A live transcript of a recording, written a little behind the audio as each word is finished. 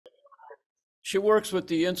She works with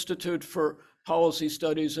the Institute for Policy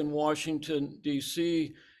Studies in Washington,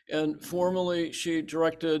 D.C., and formerly she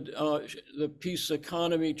directed the Peace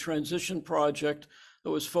Economy Transition Project that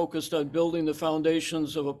was focused on building the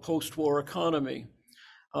foundations of a post-war economy.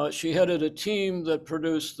 She headed a team that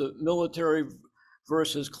produced the military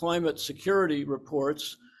versus climate security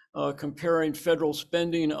reports, comparing federal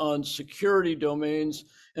spending on security domains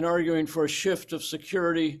and arguing for a shift of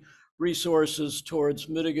security resources towards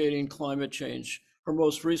mitigating climate change. Her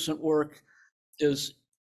most recent work is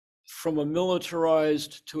From a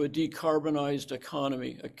Militarized to a Decarbonized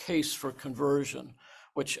Economy, a Case for Conversion,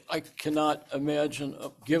 which I cannot imagine,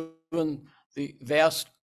 given the vast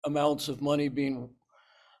amounts of money being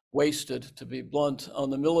wasted, to be blunt, on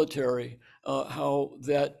the military, how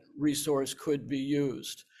that resource could be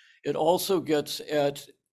used. It also gets at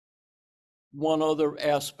one other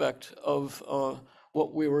aspect of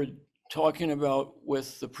what we were talking about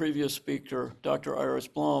with the previous speaker, Dr. Iris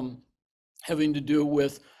Blum, having to do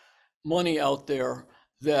with money out there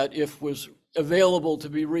that, if was available to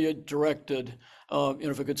be redirected,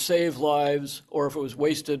 if it could save lives or if it was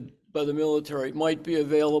wasted by the military, might be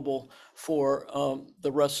available for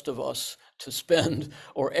the rest of us to spend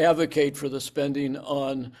or advocate for the spending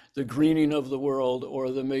on the greening of the world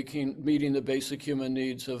or the meeting the basic human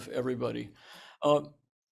needs of everybody.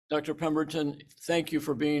 Dr. Pemberton, thank you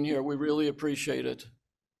for being here. We really appreciate it.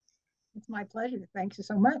 It's my pleasure. Thank you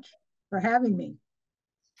so much for having me.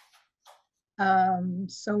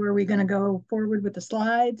 So are we going to go forward with the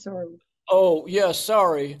slides, or? Oh, yes,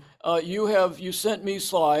 sorry. You sent me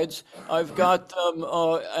slides. I've got them,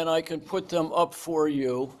 and I can put them up for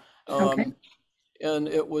you. Okay. And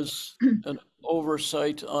it was an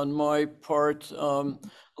oversight on my part.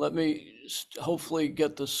 Let me hopefully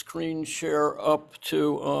get the screen share up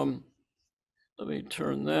to, let me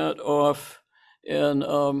turn that off. And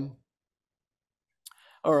all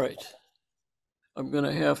right, I'm going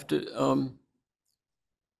to have to,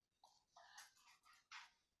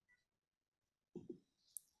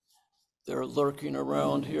 they're lurking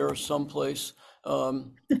around here someplace.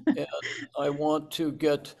 And I want to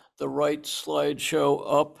get the right slideshow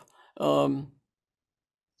up.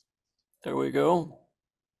 There we go.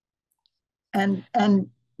 And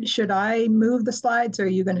should I move the slides, or are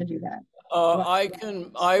you going to do that?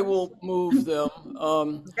 I will move them.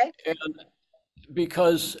 Okay. And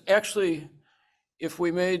because actually, if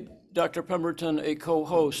we made Dr. Pemberton a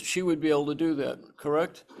co-host, she would be able to do that,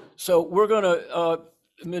 correct? So we're going to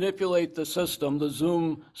manipulate the system, the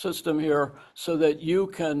Zoom system here, so that you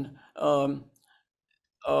can run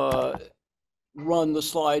the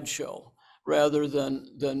slideshow rather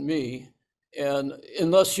than me. And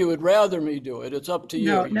unless you would rather me do it, it's up to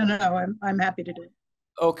you. No, I'm happy to do it.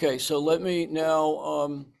 Okay, so let me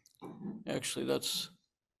now, actually that's,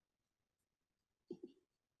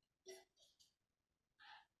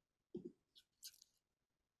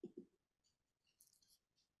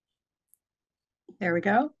 there we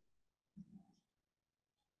go.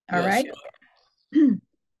 All yes, right. yeah.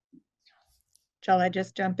 Shall I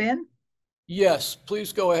just jump in? Yes,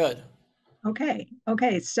 please go ahead. Okay.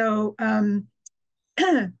 So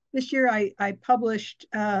this year I published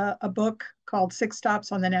a book called 6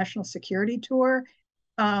 Stops on the National Security Tour,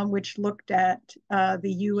 which looked at the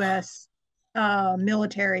U.S.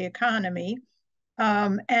 Military economy.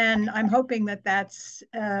 And I'm hoping that that's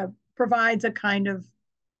provides a kind of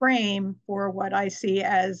frame for what I see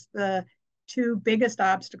as the 2 biggest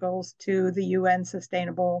obstacles to the UN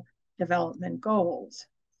Sustainable Development Goals.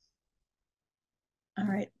 All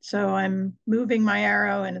right, so I'm moving my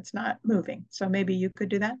arrow and it's not moving. So maybe you could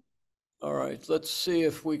do that. All right, let's see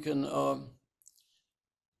if we can,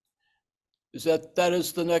 that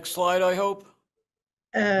is the next slide, I hope?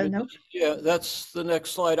 No. Yeah, that's the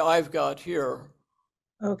next slide I've got here.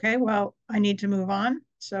 Okay, well, I need to move on.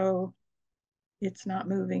 So it's not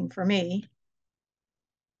moving for me.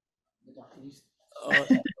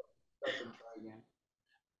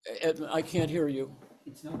 I can't hear you.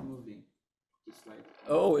 It's not moving.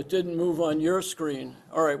 Oh, it didn't move on your screen.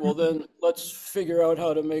 All right, well then let's figure out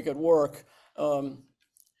how to make it work. And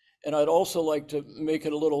I'd also like to make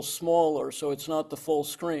it a little smaller so it's not the full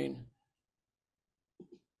screen.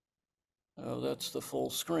 Oh, that's the full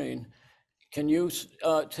screen. Can you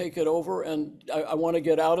take it over? And I want to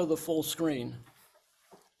get out of the full screen.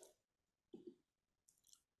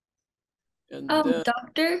 And then,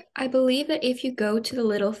 Doctor, I believe that if you go to the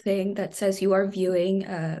little thing that says you are viewing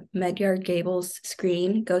Medyard Gable's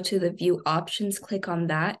screen, go to the view options, click on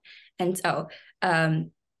that. And so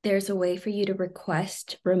there's a way for you to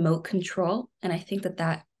request remote control. And I think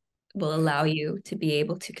that will allow you to be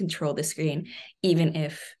able to control the screen, even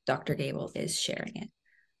if Dr. Gable is sharing it.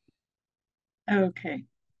 Okay.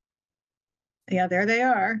 Yeah, there they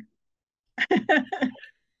are.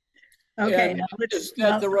 Okay, And now is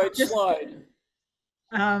that the right just, slide?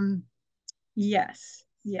 Yes,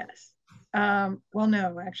 yes. Well,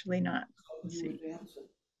 no, actually not. Let's see.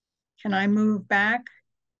 Can I move back?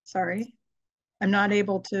 Sorry, I'm not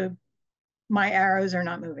able to, my arrows are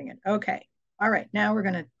not moving it. Okay, all right, now we're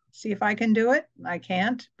gonna see if I can do it. I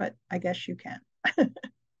can't, but I guess you can.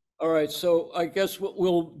 All right, so I guess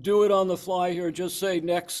we'll do it on the fly here. Just say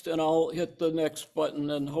next, and I'll hit the next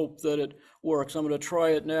button and hope that it works. I'm going to try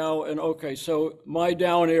it now. And okay, so my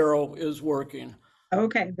down arrow is working.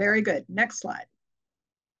 Okay, very good. Next slide.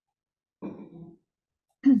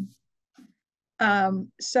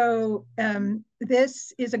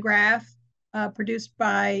 This is a graph produced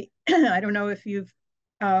by, I don't know if you've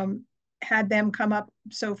had them come up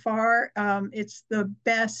so far. It's the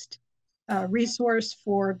best resource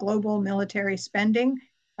for global military spending,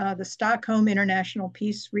 the Stockholm International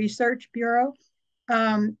Peace Research Bureau,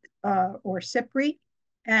 or SIPRI.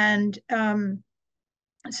 And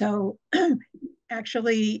so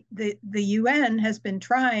actually the UN has been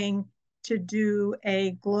trying to do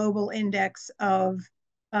a global index of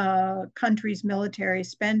countries' military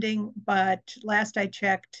spending, but last I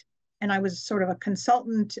checked, and I was sort of a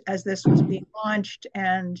consultant as this was being launched,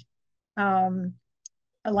 and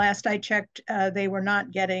last I checked, they were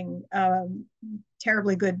not getting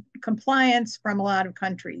terribly good compliance from a lot of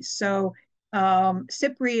countries. So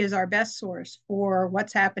SIPRI is our best source for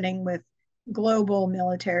what's happening with global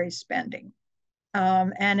military spending.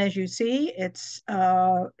 And as you see, it's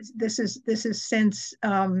this is since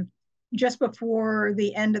just before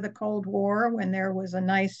the end of the Cold War, when there was a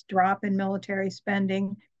nice drop in military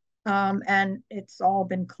spending, and it's all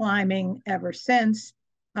been climbing ever since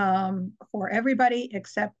for everybody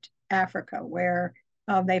except Africa, where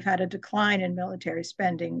they've had a decline in military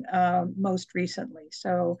spending most recently.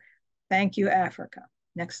 So, thank you, Africa.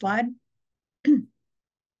 Next slide.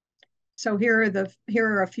 So here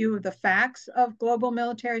are a few of the facts of global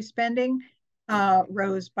military spending.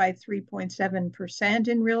 Rose by 3.7%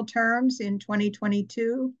 in real terms in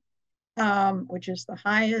 2022, which is the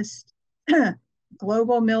highest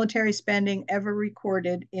global military spending ever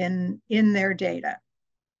recorded in their data.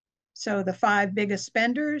 So the 5 biggest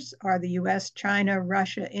spenders are the US, China,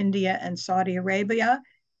 Russia, India, and Saudi Arabia,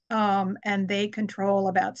 and they control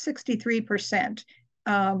about 63%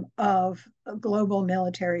 of global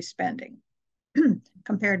military spending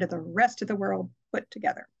compared to the rest of the world put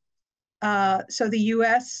together. So the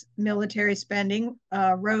US military spending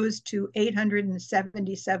rose to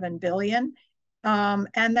 877 billion,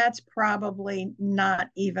 and that's probably not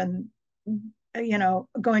even,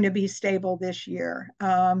 going to be stable this year.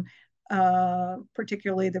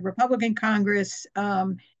 Particularly the Republican Congress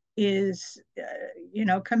is,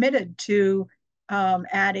 committed to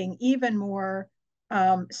adding even more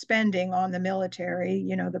spending on the military.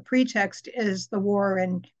 The pretext is the war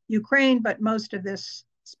in Ukraine, but most of this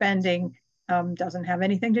spending doesn't have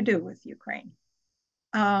anything to do with Ukraine.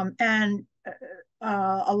 And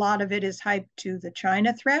a lot of it is hyped to the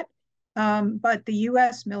China threat. But the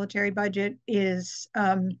US military budget is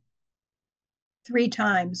 3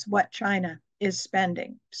 times what China is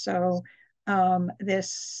spending. So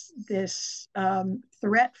this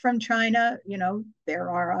threat from China, there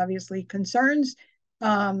are obviously concerns,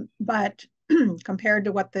 but compared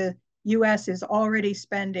to what the US is already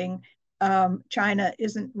spending, China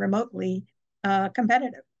isn't remotely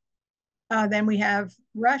competitive. Then we have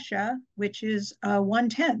Russia, which is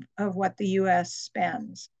 1/10 of what the US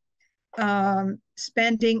spends.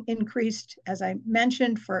 Spending increased, as I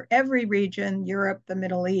mentioned, for every region, Europe, the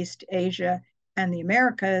Middle East, Asia, and the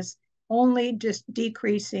Americas, only just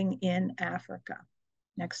decreasing in Africa.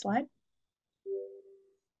 Next slide.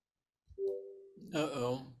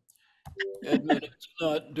 Uh-oh. Edmund, it's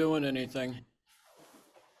not doing anything.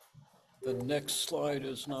 The next slide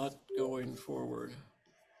is not going forward.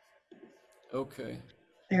 Okay.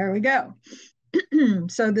 There we go.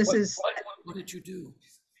 So this is. What did you do?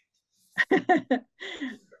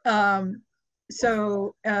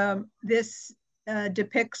 This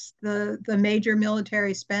depicts the major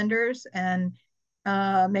military spenders and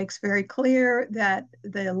makes very clear that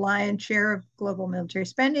the lion's share of global military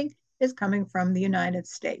spending is coming from the United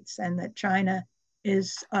States, and that China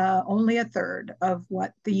is only 1/3 of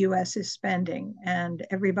what the US is spending, and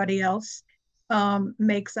everybody else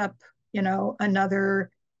makes up,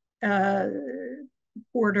 another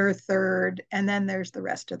quarter, third, and then there's the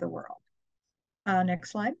rest of the world.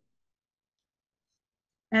 Next slide.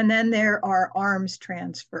 And then there are arms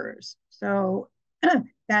transfers. So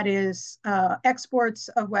that is exports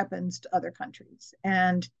of weapons to other countries.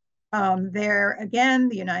 And there, again,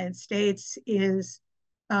 the United States is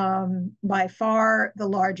by far the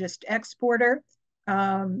largest exporter.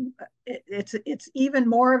 It's even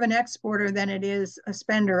more of an exporter than it is a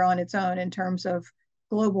spender on its own in terms of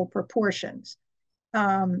global proportions.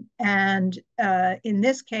 And in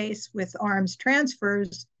this case, with arms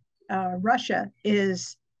transfers, Russia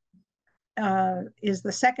is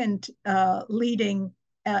the second leading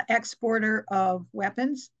exporter of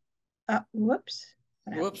weapons. Whoops.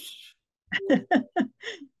 Whoops.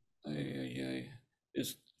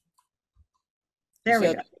 Is there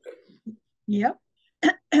we go. Yep.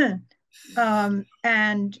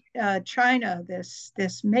 And China,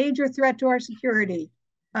 this major threat to our security,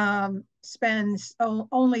 spends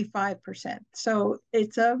only 5%. So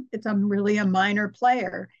it's really a minor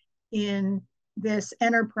player in this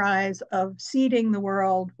enterprise of seeding the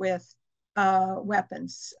world with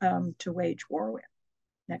weapons to wage war with.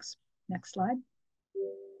 Next slide.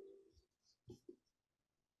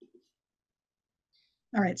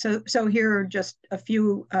 All right, so here are just a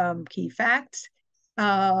few key facts.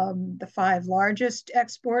 The 5 largest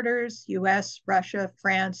exporters: US, Russia,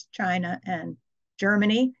 France, China, and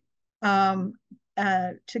Germany.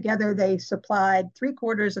 Together they supplied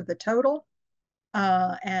 3/4 of the total.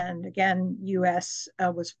 And again, US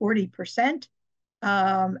was 40%.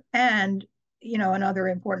 And, another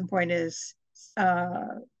important point is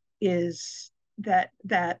that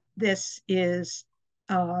this is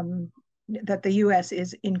that the US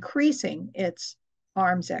is increasing its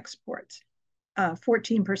arms exports,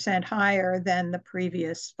 14% higher than the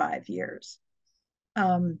previous 5 years.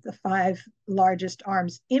 The 5 largest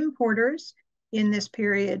arms importers in this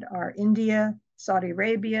period are India, Saudi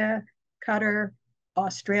Arabia, Qatar,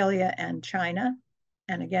 Australia, and China.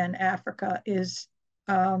 And again, Africa is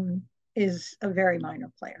a very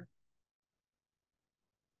minor player.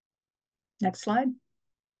 Next slide.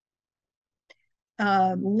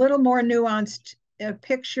 A little more nuanced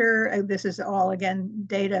picture. This is all, again,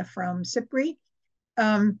 data from SIPRI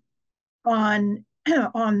on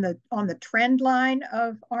the trend line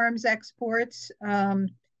of arms exports.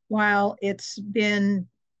 While it's been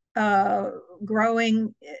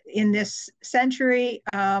growing in this century,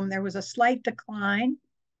 there was a slight decline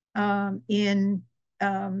in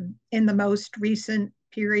the most recent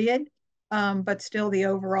period, but still the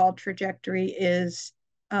overall trajectory is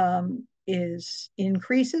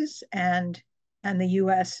increases, and the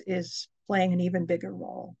US is playing an even bigger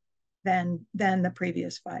role than the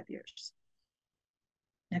previous 5 years.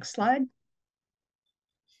 Next slide.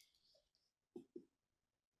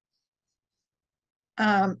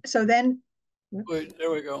 So then, wait,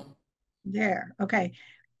 there we go. There, okay.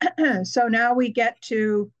 So now we get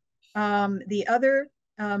to the other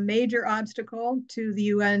major obstacle to the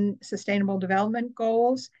UN Sustainable Development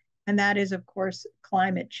Goals, and that is, of course,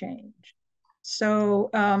 climate change. So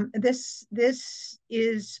this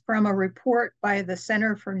is from a report by the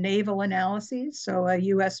Center for Naval Analyses, so a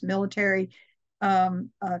US military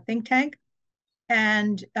think tank.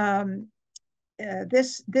 And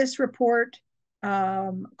this report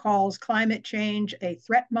calls climate change a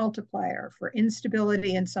threat multiplier for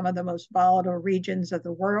instability in some of the most volatile regions of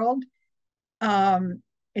the world,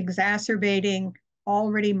 exacerbating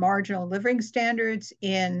already marginal living standards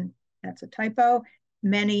in, that's a typo,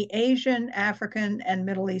 many Asian, African, and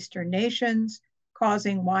Middle Eastern nations,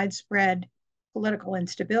 causing widespread political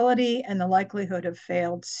instability and the likelihood of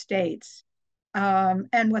failed states.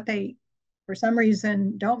 And what they, for some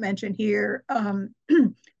reason, don't mention here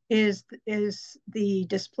is the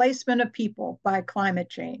displacement of people by climate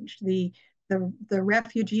change, the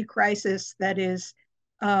refugee crisis that is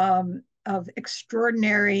of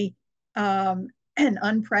extraordinary and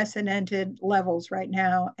unprecedented levels right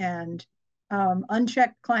now, and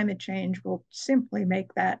unchecked climate change will simply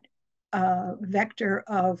make that vector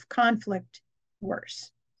of conflict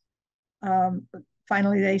worse.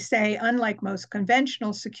 Finally, they say, unlike most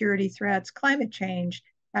conventional security threats, climate change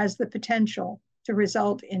has the potential to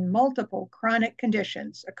result in multiple chronic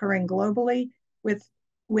conditions occurring globally with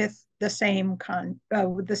the same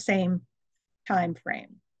time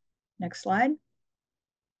frame. Next slide.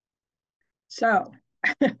 So,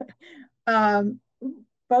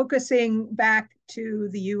 focusing back to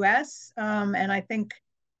the US, and I think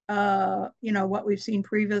what we've seen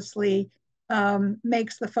previously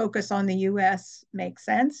makes the focus on the US make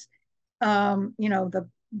sense. The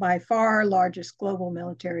by far largest global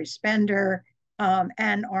military spender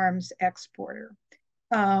and arms exporter.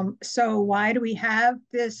 So why do we have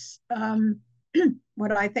this,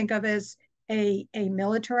 what I think of as a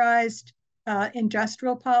militarized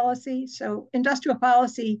industrial policy. So industrial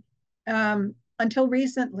policy, until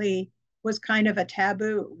recently, was kind of a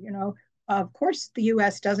taboo. You know, of course, the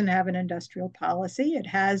U.S. doesn't have an industrial policy. It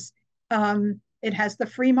has the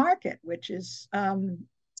free market, which is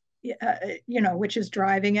which is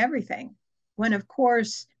driving everything. When, of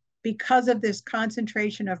course, because of this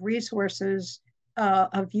concentration of resources,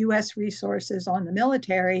 of U.S. resources on the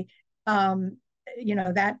military,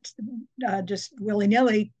 that just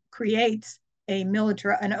willy-nilly creates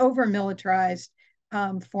an over-militarized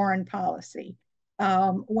foreign policy.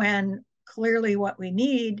 When clearly what we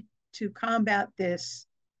need to combat this,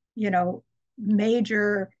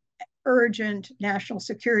 major, urgent national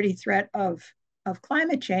security threat of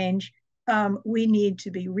climate change, we need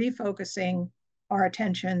to be refocusing our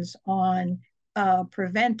attentions on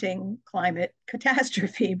preventing climate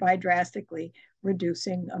catastrophe by drastically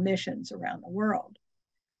reducing emissions around the world.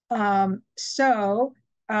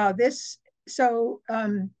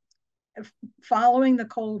 Following the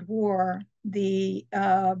Cold War, the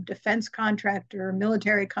defense contractor,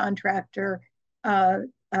 military contractor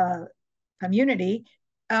community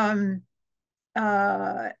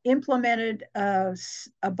implemented a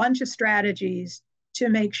bunch of strategies to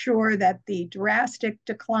make sure that the drastic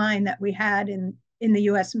decline that we had in the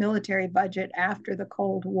US military budget after the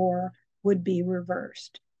Cold War would be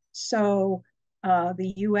reversed. So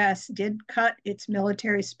the US did cut its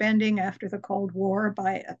military spending after the Cold War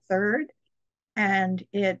by a third, and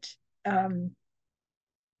it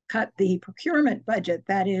cut the procurement budget,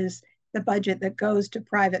 that is, the budget that goes to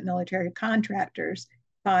private military contractors,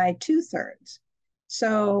 by 2/3.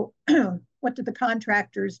 So what did the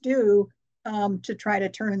contractors do to try to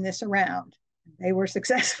turn this around? They were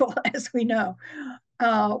successful, as we know.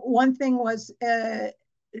 One thing was,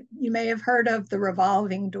 you may have heard of the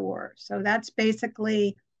revolving door. So that's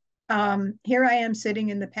basically, here I am sitting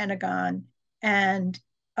in the Pentagon, and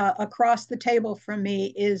across the table from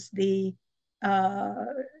me is the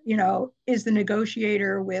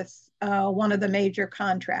negotiator with one of the major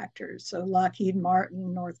contractors. So Lockheed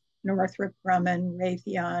Martin, Northrop Grumman,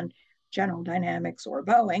 Raytheon, General Dynamics, or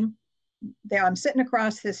Boeing. I'm sitting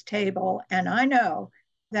across this table, and I know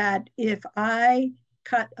that if I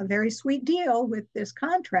cut a very sweet deal with this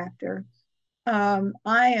contractor, I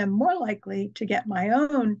am more likely to get my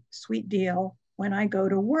own sweet deal when I go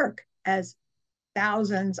to work, as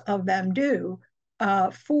thousands of them do,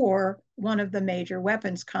 for one of the major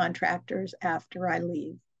weapons contractors after I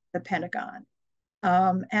leave the Pentagon.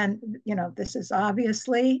 This is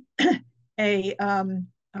obviously a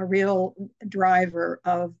real driver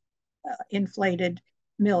of inflated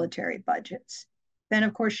military budgets. Then,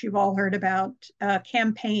 of course, you've all heard about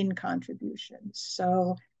campaign contributions.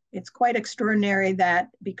 So it's quite extraordinary that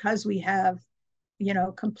because we have,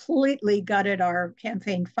 completely gutted our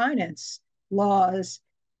campaign finance laws,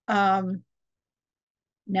 now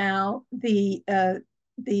the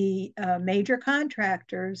major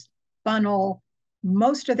contractors funnel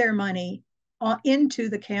most of their money into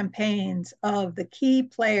the campaigns of the key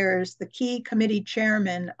players, the key committee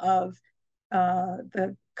chairmen of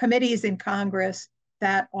the committees in Congress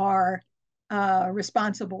that are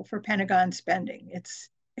responsible for Pentagon spending. It's,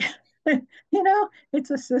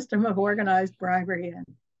 it's a system of organized bribery, and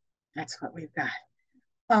that's what we've got.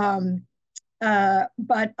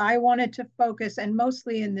 But I wanted to focus, and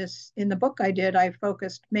mostly in the book I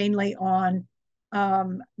focused mainly on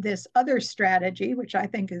this other strategy, which I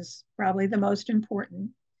think is probably the most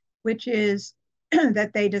important, which is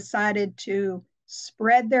that they decided to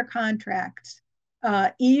spread their contracts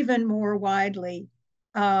even more widely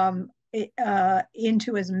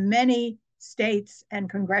into as many states and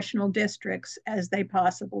congressional districts as they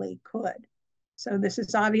possibly could. So this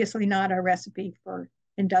is obviously not a recipe for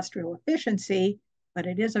industrial efficiency, but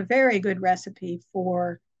it is a very good recipe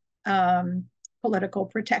for political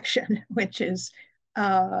protection, which is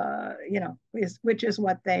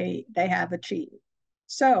what they have achieved.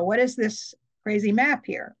 So what is this crazy map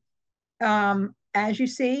here? As you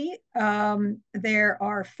see, there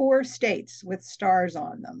are 4 states with stars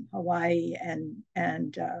on them: Hawaii and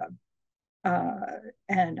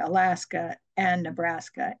Alaska and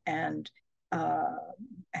Nebraska and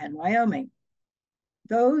Wyoming.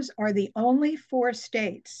 Those are the only 4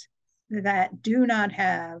 states that do not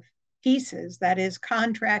have pieces, that is,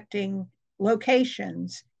 contracting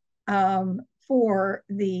locations for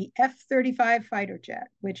the F-35 fighter jet,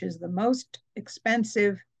 which is the most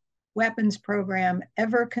expensive weapons program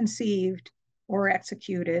ever conceived or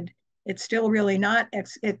executed. It's still really not.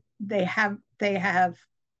 They have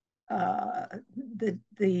the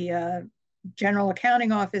General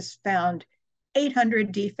Accounting Office found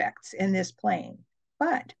 800 defects in this plane,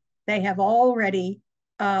 but they have already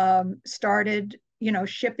started,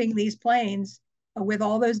 shipping these planes with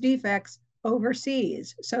all those defects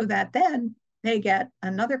overseas, so that then they get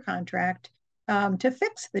another contract to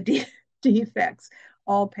fix the defects,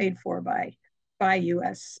 all paid for by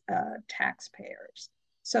U.S. Taxpayers.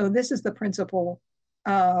 So this is the principal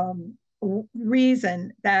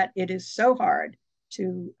reason that it is so hard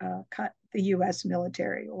to cut the U.S.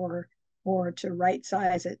 military or to right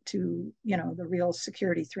size it to the real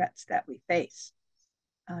security threats that we face.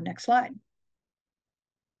 Next slide.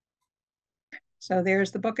 So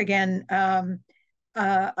there's the book again.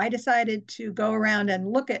 I decided to go around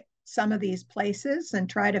and look at some of these places and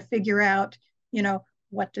try to figure out,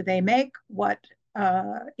 what do they make, what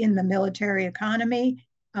in the military economy,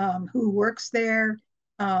 who works there,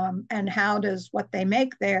 and how does what they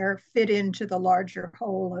make there fit into the larger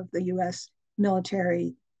whole of the U.S.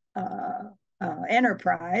 military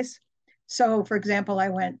enterprise. So, for example, I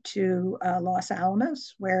went to Los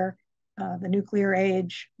Alamos, where the nuclear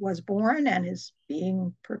age was born and is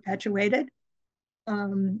being perpetuated.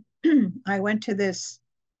 I went to this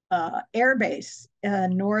air base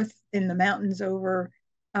north in the mountains over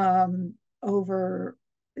the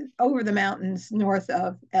mountains north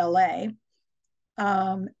of LA.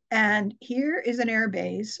 And here is an air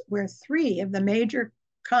base where 3 of the major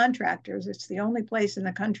contractors, it's the only place in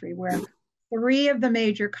the country where 3 of the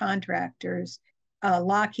major contractors,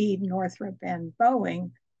 Lockheed, Northrop, and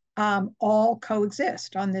Boeing, all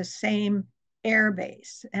coexist on this same air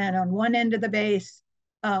base. And on one end of the base,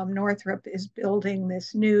 Northrop is building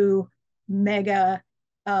this new mega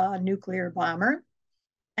nuclear bomber.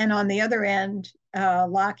 And on the other end,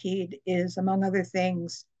 Lockheed is, among other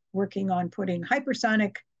things, working on putting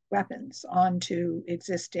hypersonic weapons onto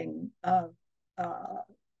existing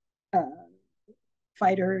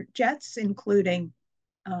fighter jets, including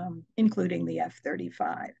the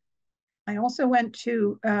F-35. I also went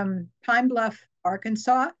to Pine Bluff,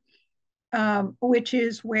 Arkansas, which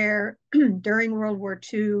is where during World War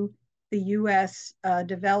II, the U.S.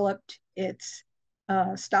 Developed its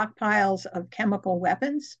stockpiles of chemical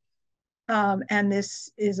weapons. And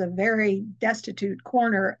this is a very destitute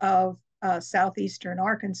corner of southeastern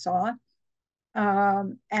Arkansas.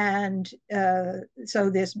 And so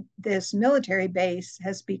this military base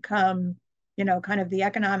has become, kind of the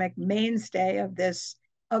economic mainstay of this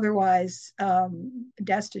otherwise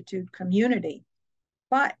destitute community.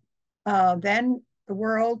 But then the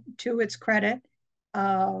world, to its credit,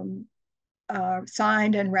 signed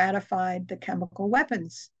and ratified the Chemical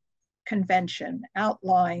Weapons Convention,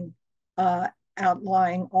 outlawing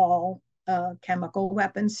all chemical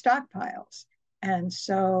weapons stockpiles. And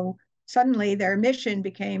so suddenly their mission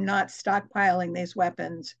became not stockpiling these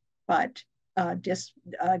weapons, but just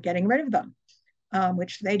getting rid of them,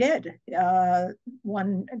 which they did.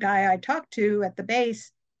 One guy I talked to at the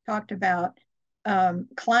base talked about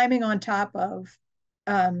climbing on top of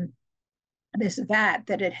this vat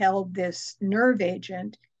that had held this nerve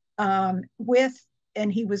agent and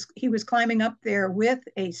he was climbing up there with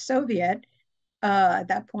a Soviet, at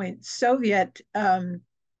that point, Soviet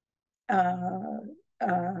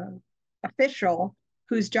official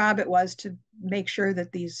whose job it was to make sure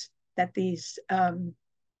that this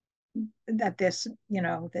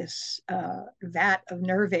vat of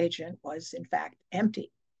nerve agent was in fact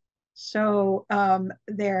empty. So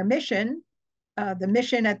their mission, the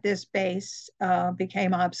mission at this base,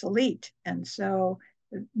 became obsolete, and so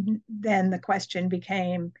then the question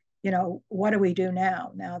became, what do we do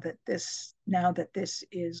now? Now that this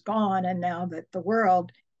is gone, and now that the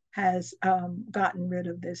world has gotten rid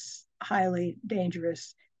of this highly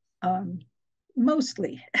dangerous,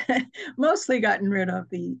 mostly gotten rid of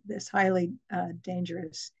this highly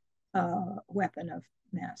dangerous weapon of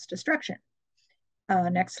mass destruction.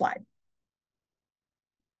 Next slide.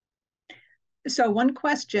 So one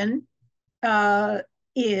question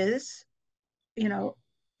is,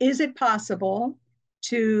 is it possible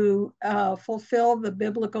to fulfill the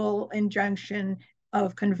biblical injunction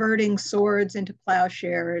of converting swords into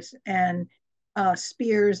plowshares and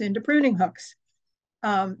spears into pruning hooks?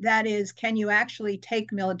 That is, can you actually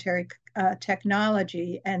take military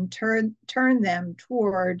technology and turn them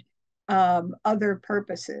toward other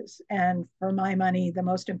purposes? And for my money, the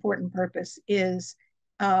most important purpose is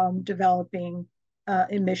developing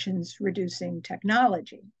emissions reducing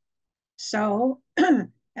technology. So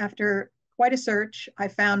after quite a search, I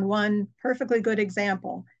found one perfectly good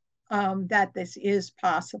example that this is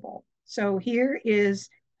possible. So here is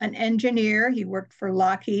an engineer. He worked for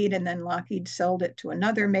Lockheed, and then Lockheed sold it to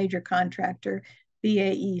another major contractor,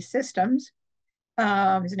 BAE Systems.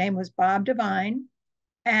 His name was Bob Devine.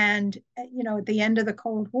 And, at the end of the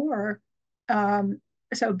Cold War,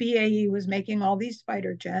 so BAE was making all these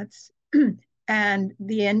fighter jets, and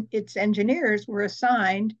its engineers were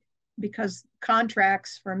assigned because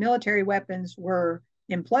contracts for military weapons were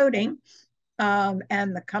imploding,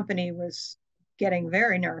 and the company was getting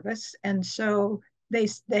very nervous. And so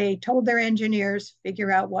they told their engineers,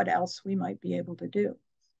 figure out what else we might be able to do.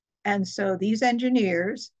 And so these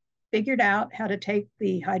engineers figured out how to take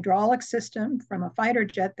the hydraulic system from a fighter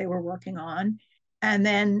jet they were working on, and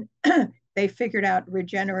then they figured out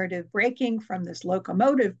regenerative braking from this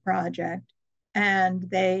locomotive project, and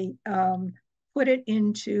they put it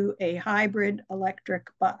into a hybrid electric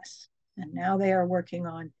bus. And now they are working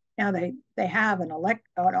on, now they have an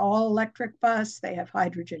all electric bus, they have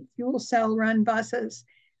hydrogen fuel cell run buses.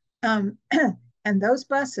 And those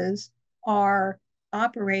buses are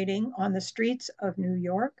operating on the streets of New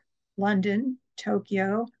York, London,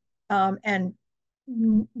 Tokyo, and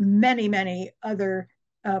many, many other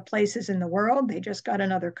places in the world. They just got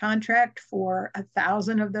another contract for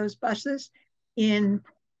 1,000 of those buses in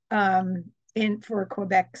for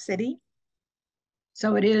Quebec City.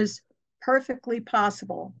 So it is perfectly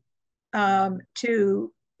possible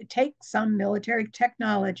to take some military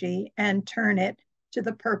technology and turn it to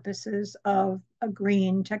the purposes of a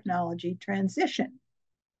green technology transition.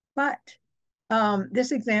 But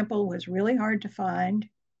this example was really hard to find.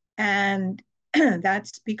 And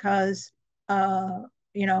that's because, at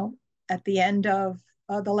the end of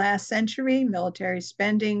the last century, military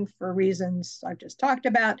spending, for reasons I've just talked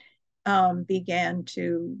about, began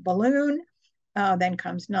to balloon. Then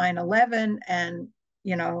comes 9/11, and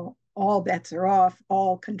all bets are off.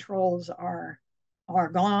 All controls are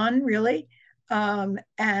gone, really.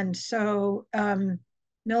 And so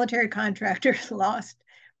military contractors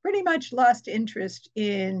pretty much lost interest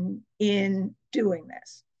in doing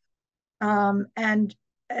this. And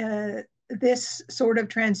this sort of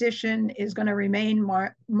transition is going to remain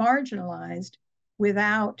marginalized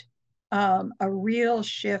without a real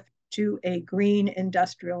shift to a green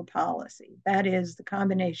industrial policy. That is the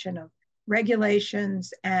combination of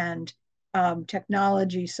regulations and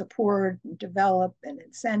technology support, development,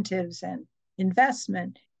 incentives, and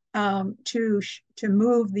investment to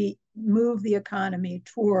move the economy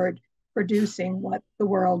toward producing what the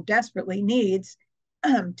world desperately needs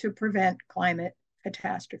to prevent climate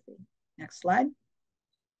catastrophe. Next slide.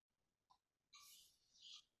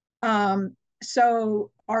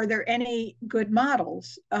 So are there any good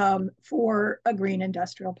models for a green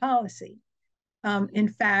industrial policy? In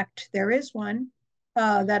fact, there is one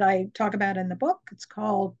that I talk about in the book. It's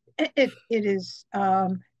called, it is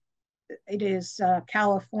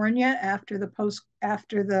California after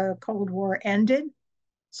the Cold War ended.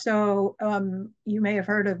 So you may have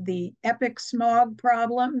heard of the epic smog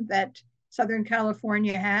problem that Southern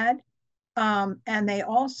California had. And they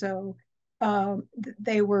also,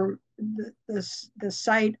 they were the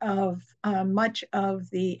site of much of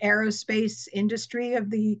the aerospace industry of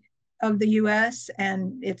the US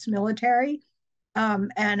and its military.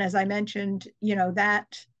 And as I mentioned,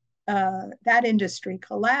 that industry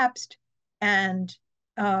collapsed. And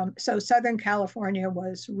so Southern California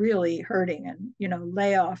was really hurting, and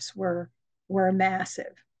layoffs were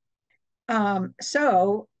massive.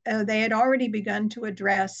 So they had already begun to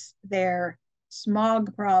address their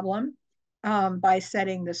smog problem by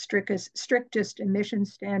setting the strictest emission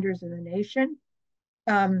standards in the nation.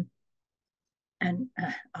 And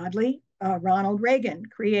oddly, Ronald Reagan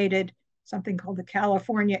created something called the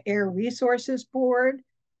California Air Resources Board,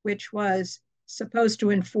 which was supposed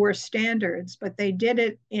to enforce standards, but they did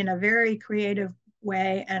it in a very creative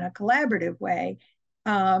way and a collaborative way,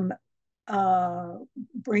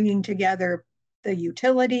 bringing together the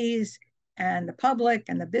utilities and the public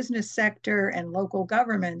and the business sector and local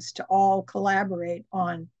governments to all collaborate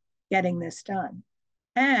on getting this done.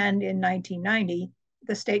 And in 1990,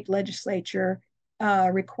 the state legislature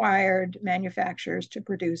required manufacturers to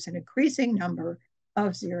produce an increasing number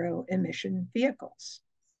of zero emission vehicles.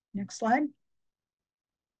 Next slide.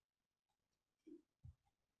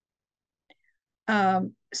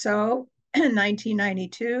 So in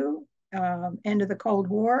 1992, end of the Cold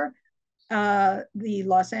War, the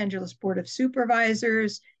Los Angeles Board of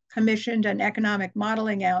Supervisors commissioned an economic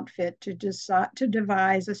modeling outfit to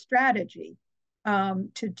devise a strategy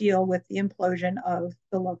to deal with the implosion of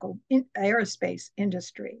the local aerospace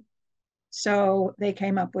industry. So they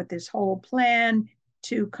came up with this whole plan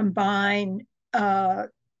to combine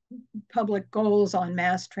public goals on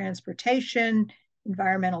mass transportation,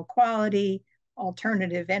 environmental quality,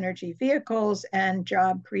 alternative energy vehicles, and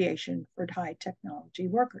job creation for high technology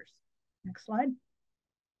workers. Next slide.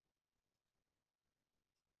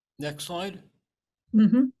 Next slide.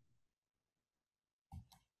 Mm-hmm.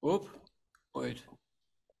 Whoop, wait.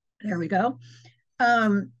 There we go.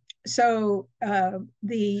 So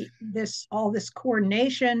all this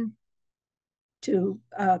coordination to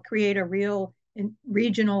create a real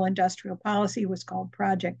regional industrial policy was called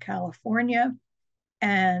Project California.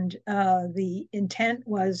 And the intent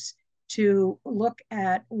was to look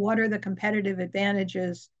at what are the competitive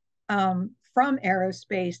advantages from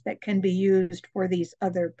aerospace that can be used for these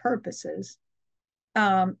other purposes.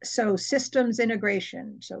 So systems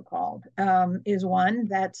integration, so-called, is one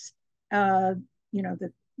that's, the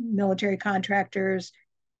military contractors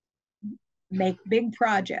make big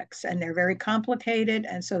projects and they're very complicated.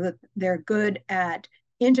 And so that they're good at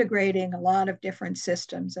integrating a lot of different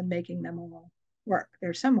systems and making them all work.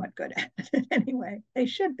 They're somewhat good at it anyway. They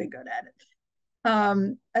should be good at it.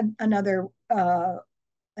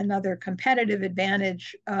 Another competitive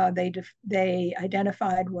advantage they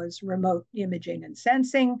identified was remote imaging and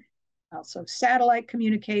sensing, also satellite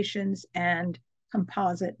communications and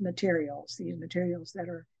composite materials. These materials that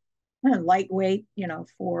are lightweight,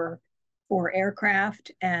 for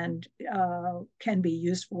aircraft and can be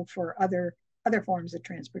useful for other forms of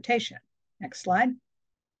transportation. Next slide.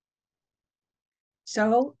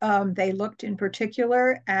 So they looked in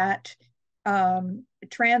particular at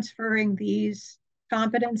transferring these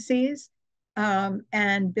competencies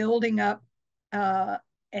and building up an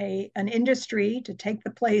industry to take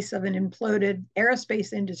the place of an imploded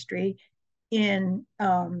aerospace industry in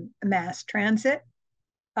mass transit,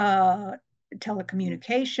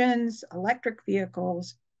 telecommunications, electric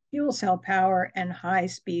vehicles, fuel cell power, and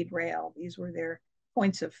high-speed rail. These were their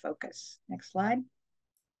points of focus. Next slide.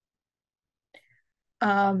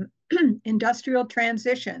 Industrial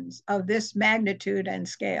transitions of this magnitude and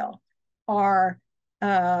scale are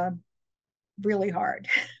really hard.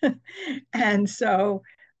 And so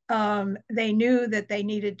they knew that they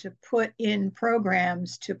needed to put in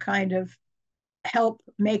programs to kind of help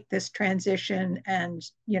make this transition and,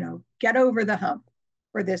 get over the hump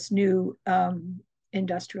for this new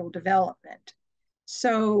industrial development.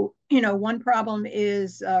 So, one problem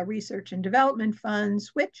is research and development funds,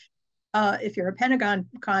 which if you're a Pentagon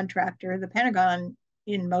contractor, the Pentagon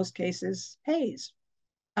in most cases pays.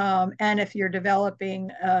 And if you're developing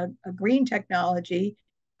a green technology,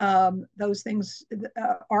 those things,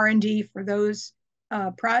 R&D for those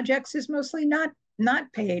projects is mostly not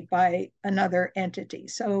paid by another entity.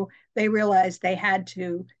 So they realized they had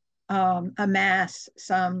to amass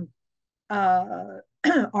some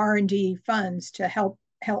R&D funds to help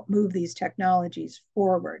move these technologies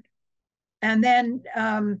forward. And then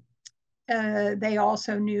they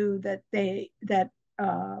also knew that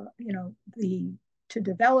to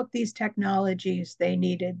develop these technologies, they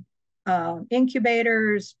needed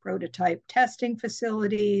incubators, prototype testing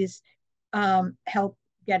facilities, help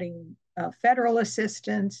getting federal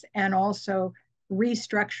assistance, and also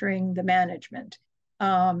restructuring the management.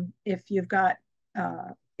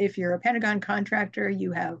 If you're a Pentagon contractor,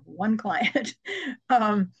 you have one client,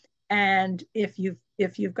 and if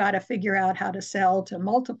you've got to figure out how to sell to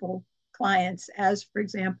multiple clients, as for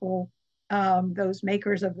example, those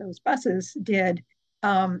makers of those buses did,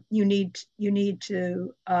 you need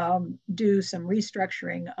to do some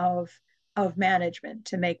restructuring of management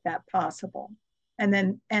to make that possible. And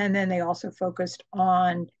then they also focused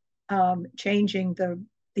on changing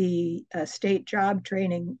the state job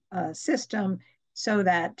training system so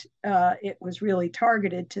that it was really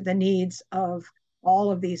targeted to the needs of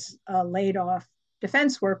all of these laid off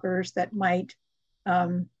defense workers that might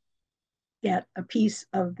get a piece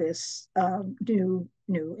of this new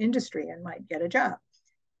industry and might get a job.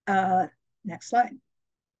 Next slide.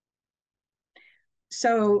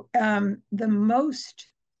 So the most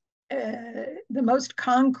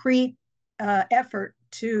concrete effort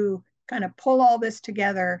to kind of pull all this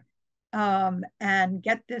together and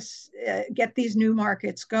get these new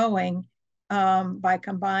markets going by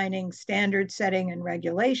combining standard setting and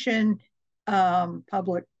regulation,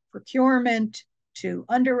 public procurement to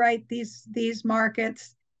underwrite these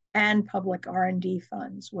markets, and public R&D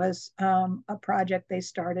funds was a project they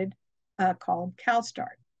started called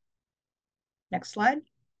CalSTART. Next slide.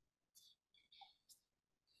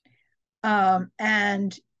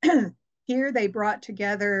 And here they brought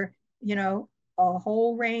together, a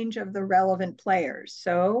whole range of the relevant players.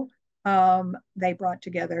 So they brought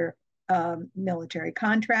together military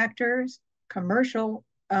contractors, commercial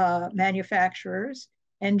manufacturers,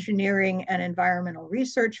 engineering and environmental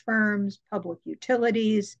research firms, public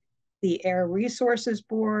utilities, the Air Resources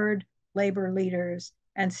Board, labor leaders,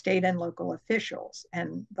 and state and local officials.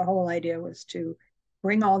 And the whole idea was to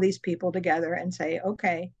bring all these people together and say,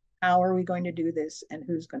 okay, how are we going to do this and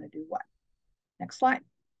who's going to do what? Next slide.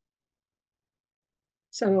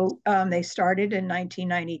 So they started in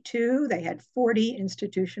 1992. They had 40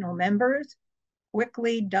 institutional members,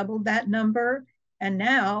 quickly doubled that number. And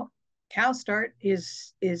now CalSTART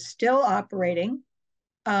is still operating.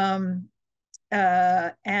 And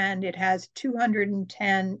it has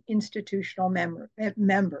 210 institutional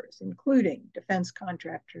members, including defense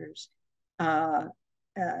contractors,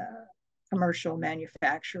 commercial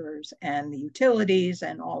manufacturers, and the utilities,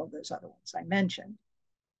 and all of those other ones I mentioned.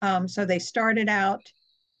 So they started out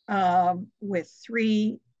with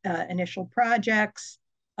 3 initial projects.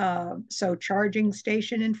 So charging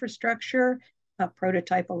station infrastructure, a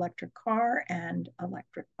prototype electric car, and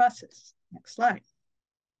electric buses. Next slide.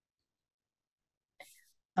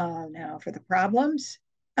 Now for the problems.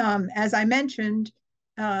 As I mentioned,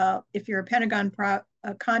 if you're a Pentagon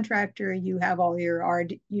contractor, you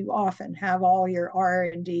often have all your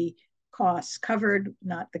R&D costs covered.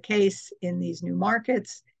 Not the case in these new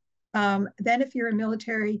markets. Then if you're a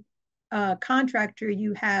military contractor,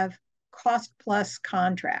 you have cost plus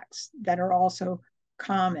contracts that are also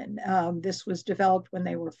common. This was developed when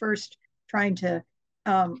they were first trying to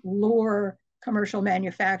lure commercial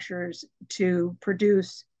manufacturers to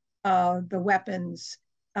produce the weapons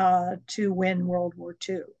to win World War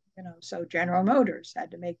II. So General Motors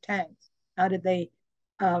had to make tanks. How did they,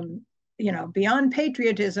 beyond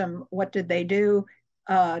patriotism, what did they do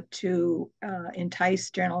to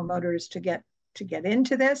entice General Motors to get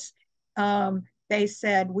into this? They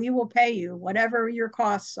said, we will pay you whatever your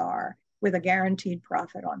costs are with a guaranteed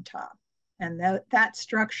profit on top. And that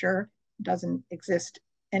structure doesn't exist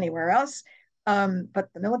anywhere else. But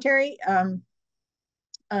the military,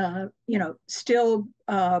 still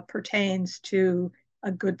pertains to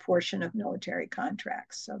a good portion of military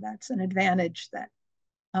contracts. So that's an advantage that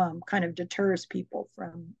kind of deters people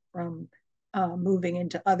from moving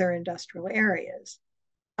into other industrial areas.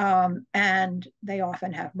 And they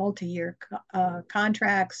often have multi-year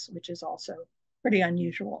contracts, which is also pretty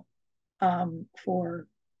unusual for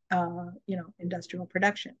industrial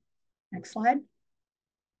production. Next slide.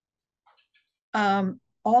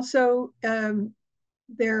 Also,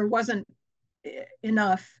 there wasn't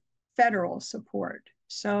enough federal support.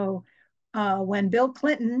 So when Bill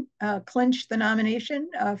Clinton clinched the nomination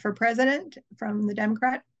for president from the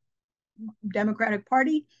Democratic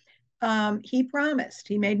Party,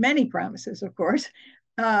 he made many promises, of course.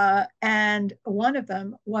 And one of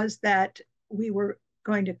them was that we were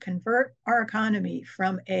going to convert our economy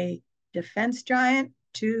from a defense giant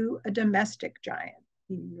to a domestic giant.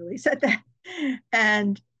 He really said that.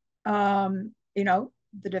 And,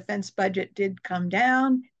 the defense budget did come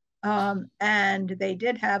down, and they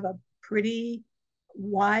did have a pretty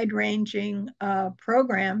wide-ranging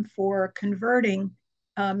program for converting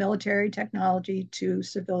military technology to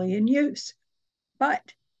civilian use. But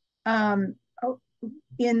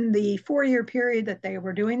in the 4-year period that they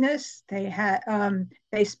were doing this, they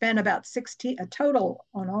spent about a total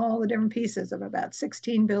on all the different pieces of about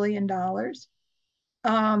 $16 billion.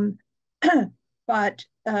 But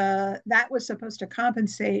that was supposed to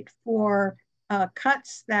compensate for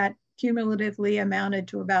cuts that cumulatively amounted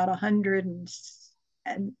to about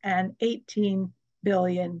 $118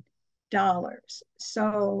 billion.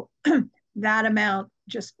 So that amount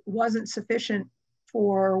just wasn't sufficient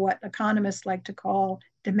for what economists like to call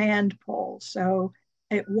demand pull. So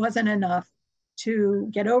it wasn't enough to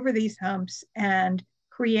get over these humps and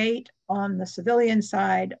create on the civilian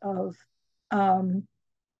side of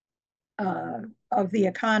the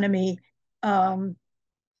economy,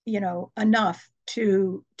 enough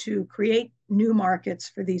to create new markets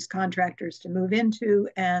for these contractors to move into,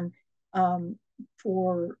 and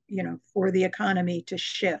for the economy to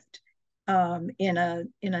shift in a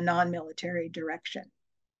non-military direction.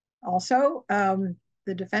 Also,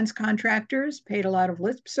 the defense contractors paid a lot of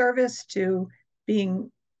lip service to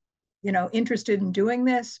being, interested in doing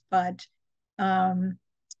this, but kind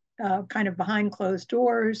of behind closed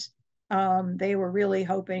doors. They were really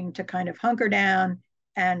hoping to kind of hunker down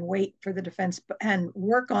and wait for the defense and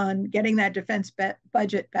work on getting that defense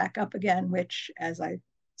budget back up again, which, as I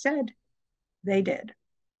said, they did.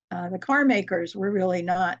 The car makers were really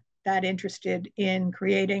not that interested in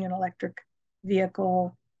creating an electric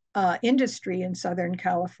vehicle industry in Southern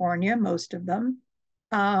California, most of them,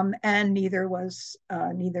 and neither was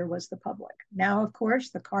the public. Now, of course,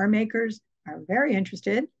 the car makers are very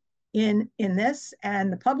interested in this,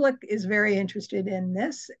 and the public is very interested in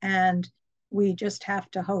this, and we just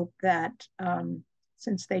have to hope that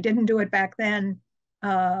since they didn't do it back then,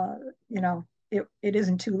 you know, it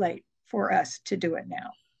isn't too late for us to do it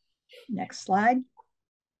now. Next slide.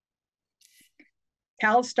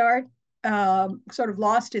 CalSTART sort of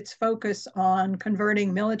lost its focus on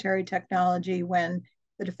converting military technology when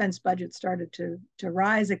the defense budget started to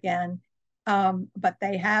rise again. But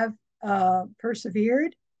they have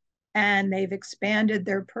persevered, and they've expanded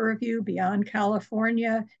their purview beyond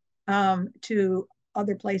California to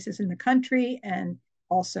other places in the country, and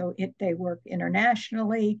also they work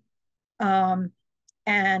internationally.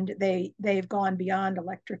 And they've gone beyond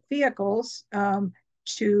electric vehicles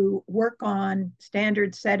to work on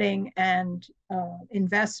standard setting and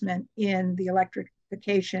investment in the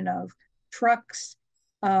electrification of trucks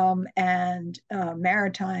and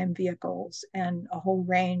maritime vehicles and a whole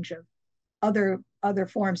range of other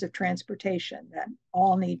forms of transportation that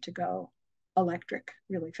all need to go electric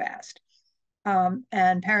really fast.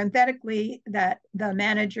 And parenthetically, that the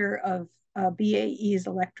manager of BAE's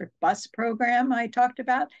electric bus program I talked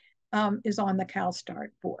about is on the CalSTART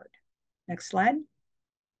board. Next slide.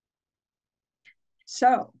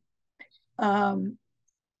 So on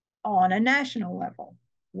a national level,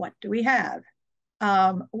 what do we have?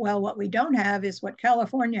 Well, what we don't have is what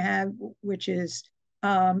California have, which is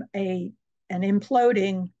an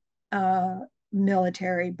imploding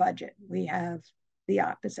military budget. We have the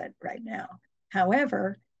opposite right now.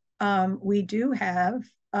 However, we do have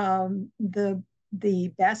the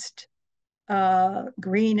best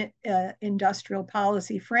green industrial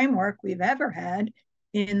policy framework we've ever had,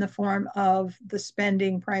 in the form of the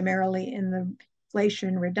spending primarily in the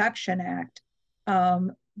Inflation Reduction Act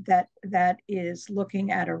that is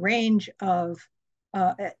looking at a range of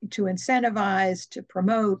to incentivize, to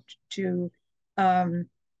promote, to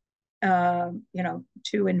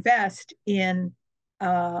to invest in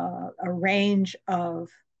a range of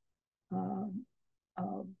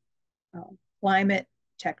climate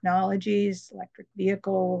technologies, electric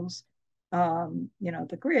vehicles,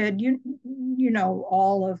 the grid,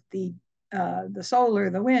 all of the solar,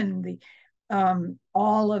 the wind,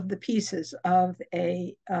 all of the pieces of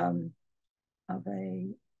a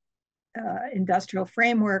industrial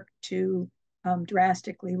framework to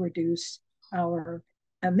drastically reduce our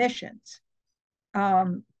emissions.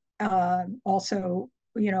 Also,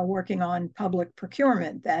 working on public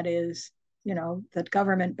procurement, that is, that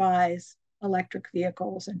government buys electric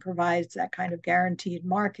vehicles and provides that kind of guaranteed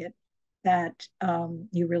market that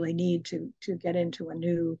you really need to get into a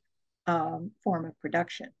new form of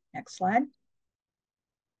production. Next slide.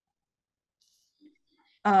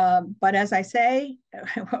 But as I say,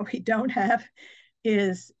 what we don't have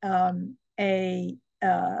is a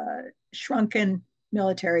shrunken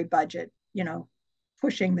military budget,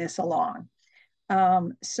 pushing this along.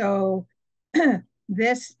 So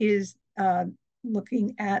this is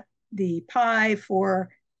looking at the pie for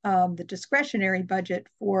the discretionary budget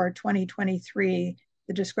for 2023,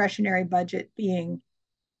 the discretionary budget being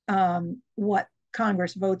what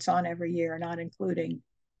Congress votes on every year, not including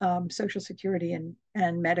Social Security and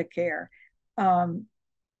Medicare.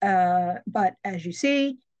 But as you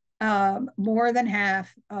see, more than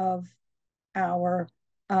half of our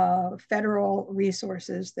federal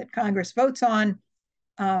resources that Congress votes on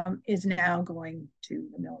is now going to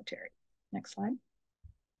the military. Next slide.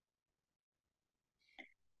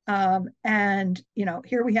 And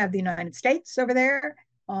here we have the United States over there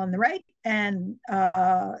on the right, and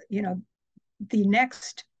the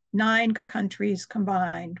next 9 countries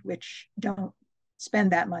combined, which don't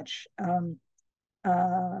spend that much. And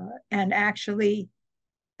actually,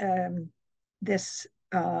 this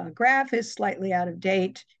graph is slightly out of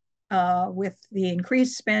date with the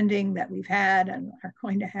increased spending that we've had and are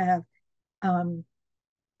going to have.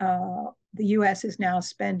 The US is now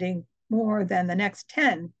spending more than the next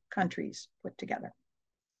 10 countries put together.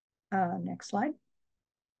 Next slide.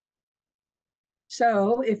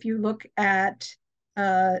 So if you look at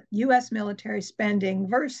US military spending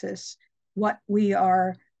versus what we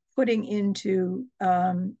are putting into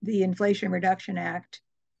the Inflation Reduction Act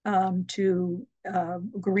to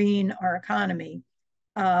green our economy,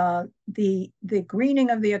 the greening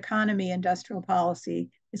of the economy industrial policy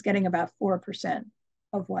is getting about 4%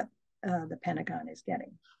 of what the Pentagon is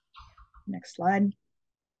getting. Next slide.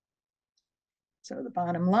 So the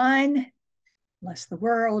bottom line, unless the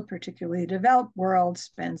world, particularly the developed world,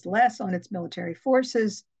 spends less on its military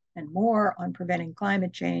forces and more on preventing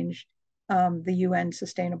climate change, the UN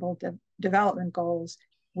Sustainable Development Goals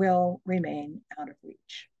will remain out of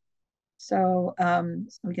reach. So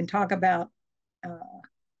we can talk about,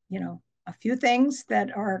 a few things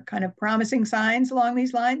that are kind of promising signs along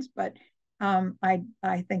these lines, but I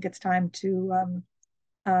think it's time to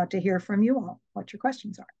to hear from you all what your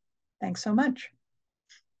questions are. Thanks so much.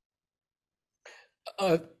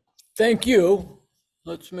 Thank you.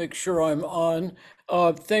 Let's make sure I'm on.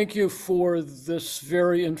 Thank you for this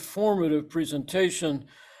very informative presentation,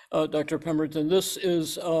 Dr. Pemberton. This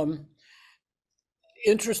is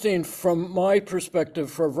interesting from my perspective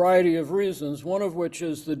for a variety of reasons, one of which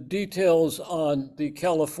is the details on the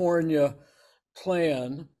California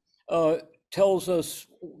plan tells us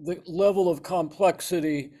the level of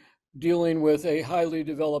complexity dealing with a highly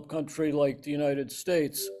developed country like the United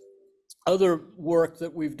States. Other work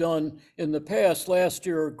that we've done in the past, last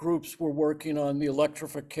year, groups were working on the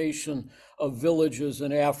electrification of villages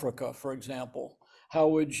in Africa, for example. How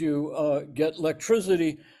would you get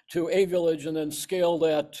electricity to a village and then scale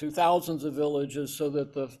that to thousands of villages so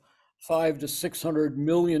that the 500 to 600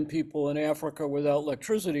 million people in Africa without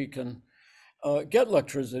electricity can get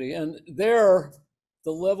electricity? And there,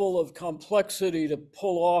 the level of complexity to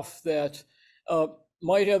pull off that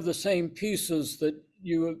might have the same pieces that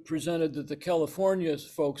you presented that the California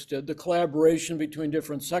folks did, the collaboration between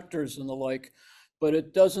different sectors and the like, but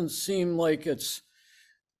it doesn't seem like it's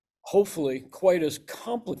hopefully quite as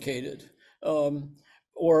complicated,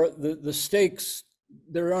 or the stakes,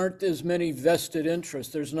 there aren't as many vested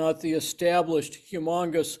interests. There's not the established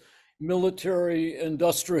humongous military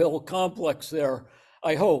industrial complex there,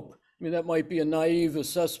 I hope. I mean, that might be a naive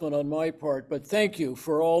assessment on my part, but thank you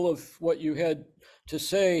for all of what you had to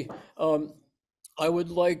say. I would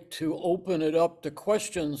like to open it up to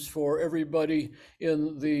questions for everybody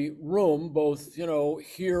in the room, both,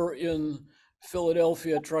 here in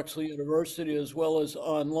Philadelphia at Drexel University as well as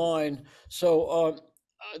online. So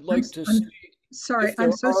I'd like to see sorry, if there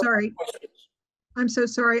I'm so are sorry. questions. I'm so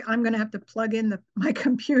sorry. I'm going to have to plug in my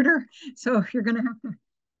computer. So you're going to have to.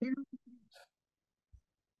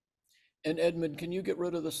 And Edmund, can you get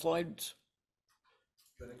rid of the slides?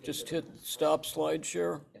 Just hit stop slide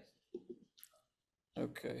share.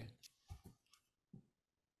 Okay.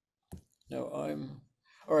 No,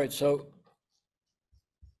 all right, so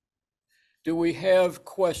do we have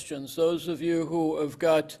questions? Those of you who have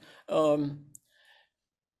got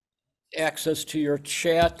access to your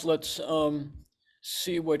chat, let's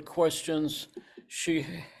see what questions she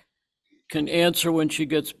can answer when she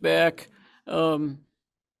gets back.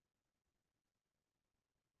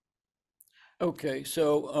 Okay,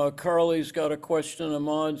 so Carly's got a question,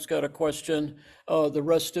 Ahmad's got a question. The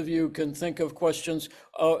rest of you can think of questions.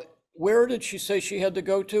 Where did she say she had to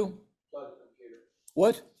go to? Plug her computer.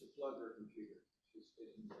 What? To plug her computer.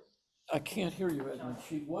 I can't hear you, Edmund.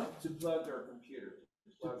 She what? To plug her computer.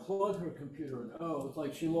 To plug her computer. Oh, it's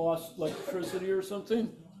like she lost electricity or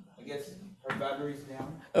something? I guess her battery's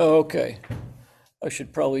down. Oh, okay. I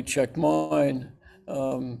should probably check mine,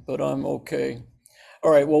 but I'm okay. All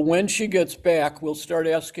right, well, when she gets back, we'll start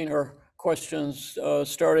asking her questions,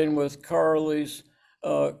 starting with Carly's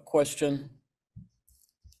question.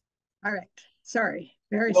 All right, sorry,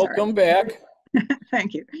 very sorry. Welcome back.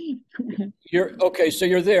 Thank you. You're okay, so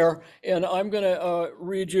you're there, and I'm gonna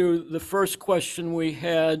read you the first question we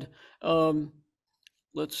had.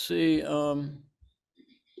 Let's see, all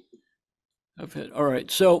right,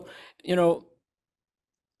 so,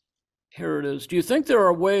 here it is. Do you think there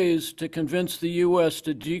are ways to convince the U.S.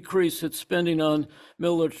 to decrease its spending on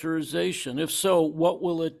militarization? If so, what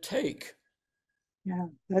will it take? Yeah,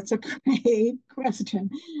 that's a great question.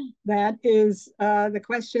 That is the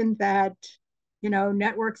question that,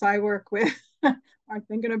 networks I work with are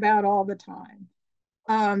thinking about all the time.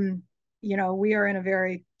 We are in a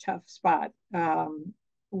very tough spot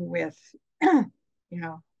with,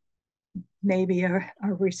 maybe a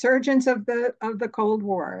resurgence of the Cold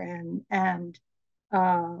War, and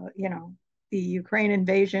the Ukraine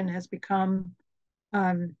invasion has become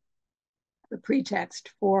the pretext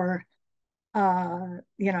for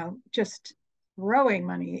just throwing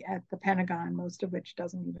money at the Pentagon, most of which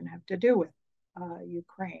doesn't even have to do with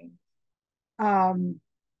Ukraine. That's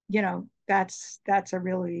a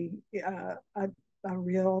really a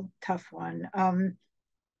real tough one.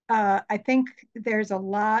 I think there's a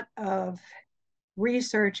lot of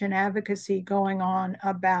research and advocacy going on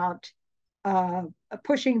about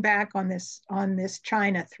pushing back on this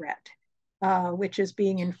China threat, which is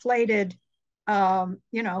being inflated,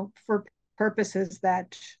 for purposes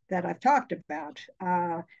that I've talked about.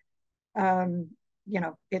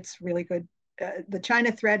 It's really good. The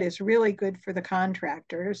China threat is really good for the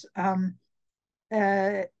contractors.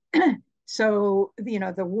 So,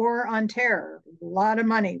 the war on terror, a lot of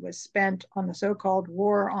money was spent on the so-called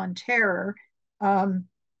war on terror, but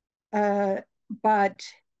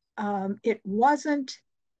it wasn't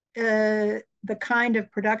the kind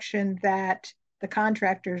of production that the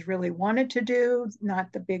contractors really wanted to do,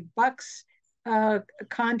 not the big bucks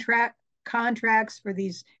contracts for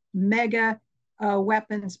these mega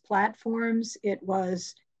weapons platforms. It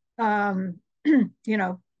was, you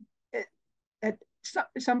know, at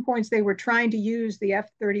some points they were trying to use the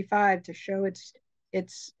F-35 to show its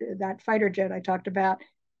that fighter jet I talked about,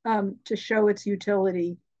 to show its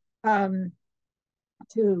utility, to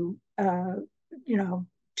you know,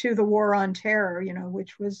 to the war on terror, you know,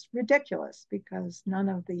 which was ridiculous because none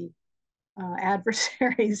of the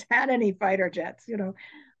adversaries had any fighter jets, you know.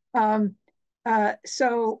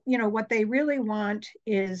 So, you know, what they really want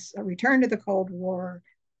is a return to the Cold War,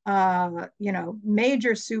 you know,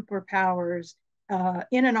 major superpowers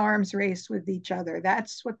in an arms race with each other.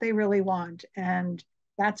 That's what they really want. And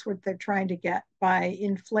that's what they're trying to get by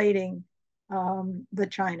inflating the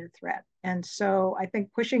China threat. And so I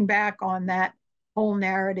think pushing back on that whole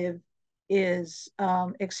narrative is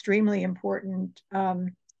extremely important.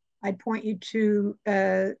 I'd point you to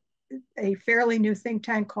a fairly new think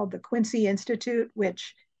tank called the Quincy Institute,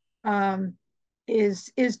 which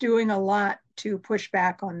is doing a lot to push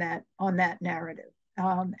back on that narrative.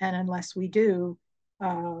 And unless we do,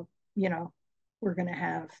 you know, we're going to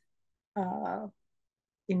have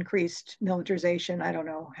increased militarization. I don't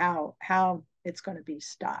know how it's going to be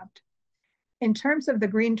stopped. In terms of the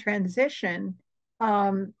green transition,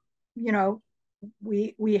 you know,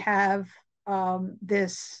 we have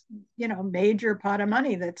this, you know, major pot of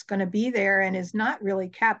money that's going to be there and is not really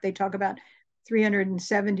capped. They talk about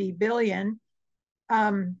 370 billion,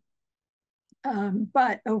 but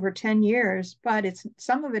over 10 years, but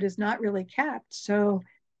some of it is not really capped. So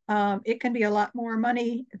it can be a lot more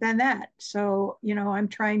money than that. So, you know, I'm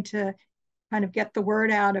trying to kind of get the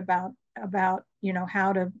word out about, you know,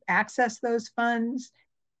 how to access those funds.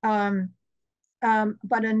 But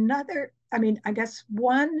another, I mean, I guess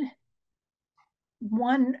one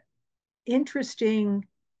interesting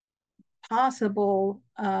possible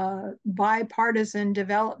bipartisan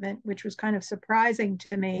development, which was kind of surprising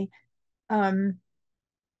to me, that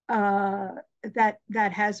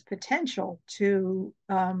has potential to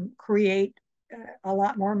create a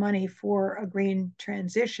lot more money for a green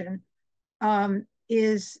transition,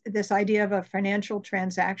 is this idea of a financial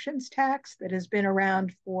transactions tax that has been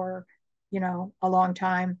around for, you know, a long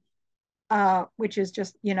time, which is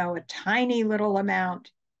just, you know, a tiny little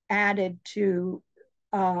amount added to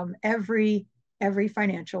every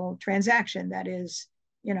financial transaction that is,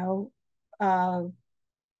 you know,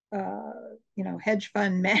 hedge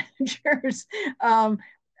fund managers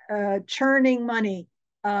churning money,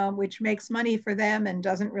 which makes money for them and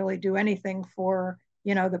doesn't really do anything for,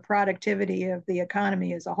 you know, the productivity of the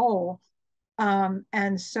economy as a whole.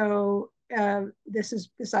 And so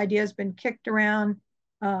this idea has been kicked around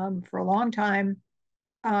for a long time,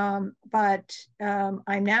 but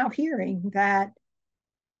I'm now hearing that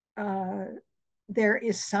there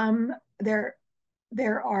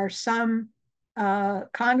are some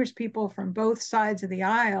Congress people from both sides of the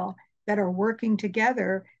aisle that are working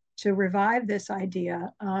together to revive this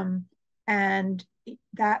idea. And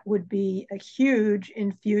that would be a huge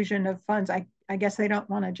infusion of funds. I guess they don't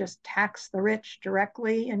want to just tax the rich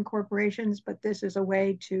directly in corporations, but this is a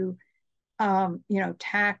way to, you know,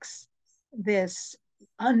 tax this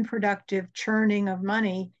unproductive churning of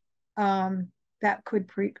money that could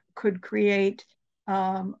create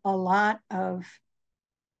a lot of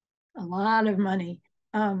money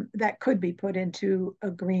that could be put into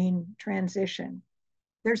a green transition.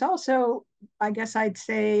 There's also, I guess I'd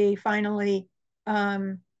say, finally,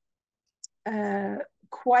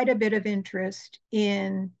 quite a bit of interest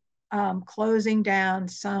in closing down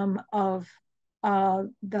some of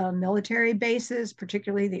the military bases,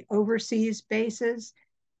 particularly the overseas bases.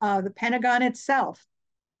 The Pentagon itself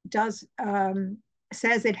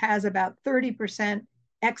says it has about 30%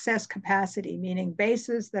 excess capacity, meaning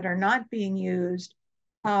bases that are not being used,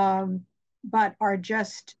 but are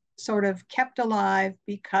just sort of kept alive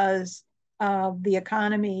because of the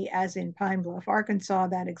economy, as in Pine Bluff, Arkansas,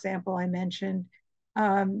 that example I mentioned.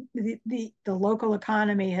 The local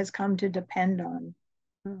economy has come to depend on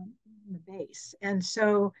the base. And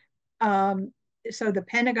so, so the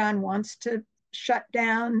Pentagon wants to shut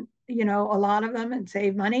down, you know, a lot of them and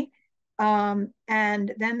save money. And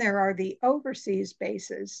then there are the overseas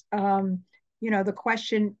bases. You know, the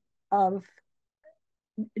question of,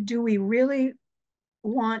 do we really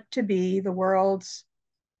want to be the world's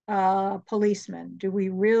policemen? Do we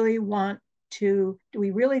really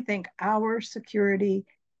think our security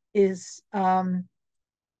is,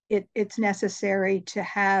 it's necessary to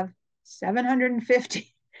have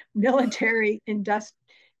 750 military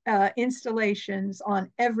installations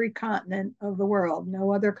on every continent of the world.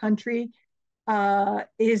 No other country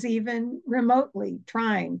is even remotely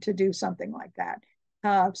trying to do something like that.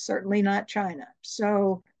 Certainly not China.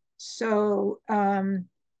 So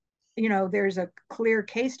you know, there's a clear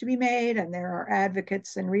case to be made, and there are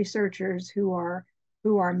advocates and researchers who are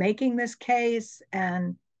making this case,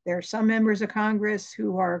 and there are some members of Congress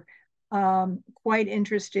who are quite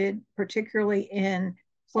interested, particularly in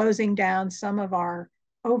closing down some of our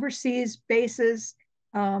overseas bases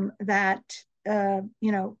that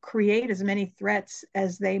you know, create as many threats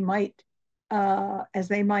as they might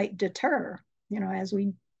deter. You know, as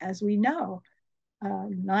we know,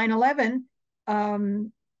 9/11.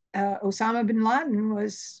 Osama bin Laden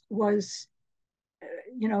was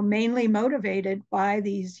you know, mainly motivated by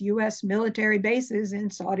these U.S. military bases in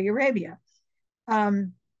Saudi Arabia.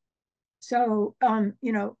 You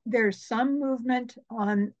know, there's some movement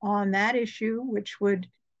on that issue, which would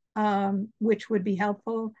be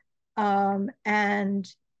helpful. You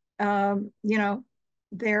know,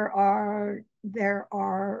 there are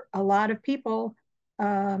a lot of people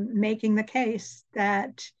making the case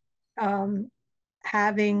that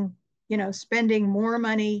having, you know, spending more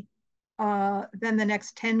money than the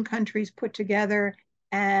next 10 countries put together,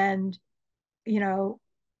 and, you know,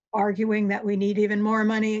 arguing that we need even more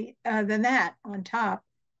money than that on top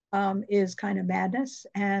is kind of madness.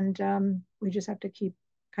 And we just have to keep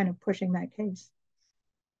kind of pushing that case.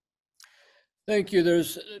 Thank you.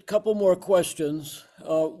 There's a couple more questions,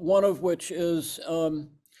 one of which is the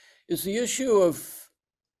issue of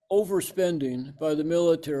overspending by the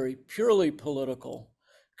military purely political,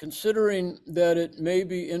 considering that it may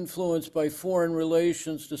be influenced by foreign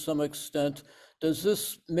relations to some extent? Does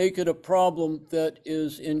this make it a problem that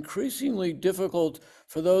is increasingly difficult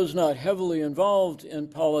for those not heavily involved in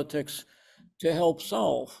politics to help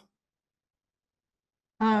solve?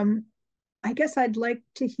 I guess I'd like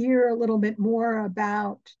to hear a little bit more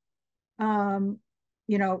about, you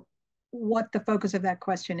know, what the focus of that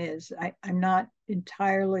question is. I'm not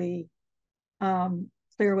entirely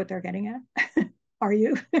clear what they're getting at. Are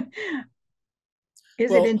you?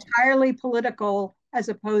 Is it entirely political as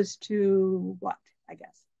opposed to what, I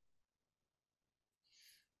guess?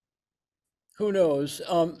 Who knows?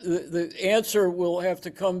 The answer will have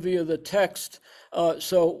to come via the text.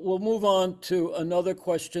 So we'll move on to another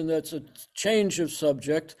question that's a change of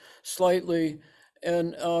subject slightly,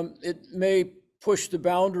 and it may push the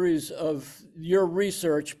boundaries of your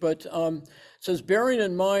research, but it says, bearing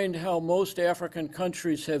in mind how most African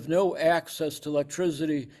countries have no access to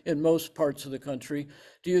electricity in most parts of the country,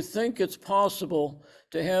 do you think it's possible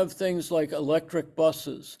to have things like electric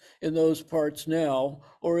buses in those parts now,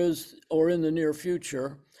 or in the near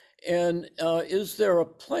future? And is there a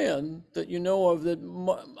plan that you know of that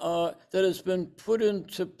has been put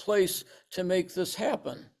into place to make this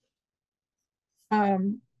happen?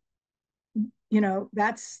 You know,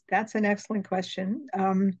 that's an excellent question.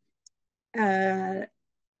 I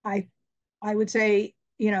would say,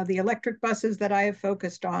 you know, the electric buses that I have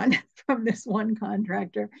focused on from this one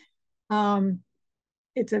contractor,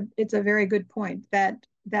 it's a very good point that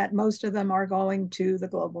most of them are going to the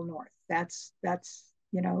global north. That's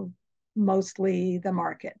you know, mostly the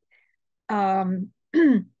market. But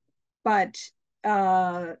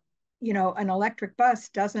you know, an electric bus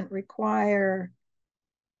doesn't require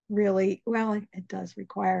really, well, it does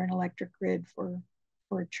require an electric grid for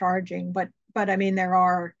charging, but I mean, there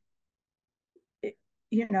are,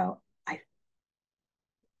 you know,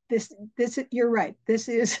 this you're right, this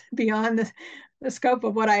is beyond the scope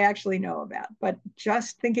of what I actually know about, but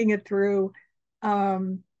just thinking it through,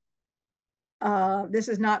 this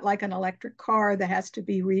is not like an electric car that has to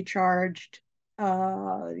be recharged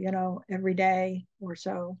you know, every day or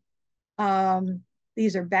so.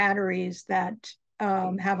 These are batteries that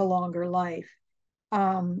have a longer life.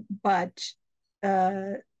 But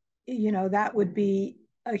you know, that would be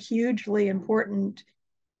a hugely important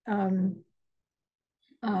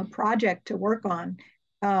project to work on,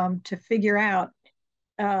 to figure out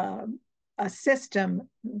a system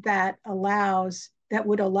that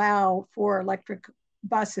would allow for electric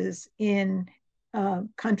buses in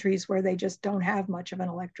countries where they just don't have much of an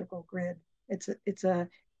electrical grid. It's a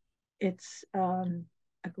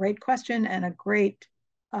great question and a great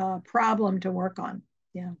problem to work on.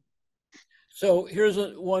 Yeah. So here's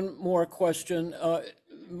one more question,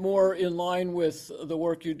 more in line with the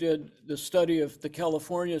work you did, the study of the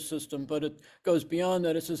California system, but it goes beyond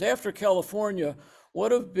that. It says, after California,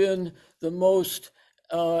 what have been the most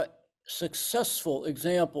successful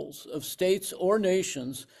examples of states or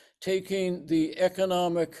nations taking the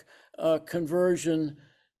economic conversion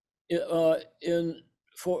in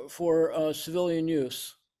for civilian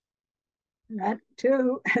use? That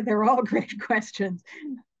too, they're all great questions.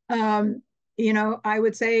 I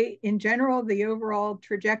would say in general, the overall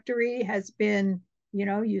trajectory has been,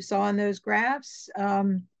 you saw in those graphs,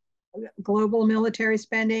 global military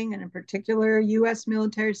spending, and in particular, US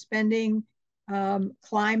military spending,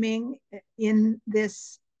 climbing in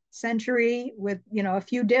this century with, a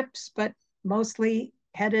few dips, but mostly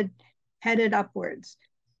headed upwards.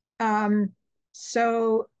 I'd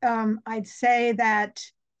say that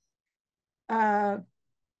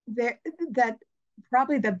that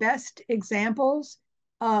probably the best examples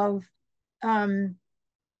of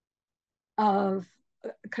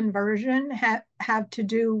conversion have to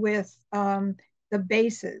do with the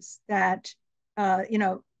bases that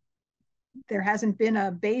there hasn't been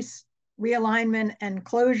a base realignment and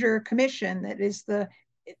closure commission that is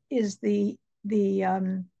the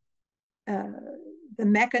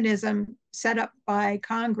mechanism set up by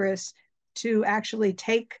Congress to actually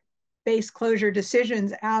take base closure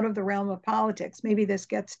decisions out of the realm of politics. Maybe this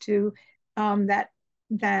gets to that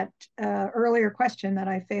earlier question that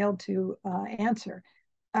I failed to answer.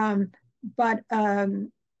 But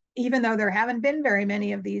even though there haven't been very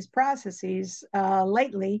many of these processes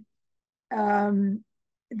lately,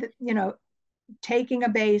 taking a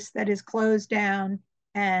base that is closed down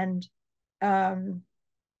and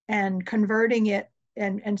converting it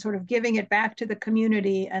and sort of giving it back to the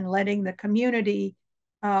community and letting the community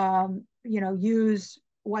use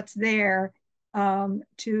what's there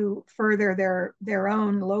to further their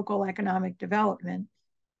own local economic development.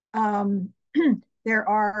 There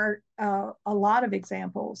are a lot of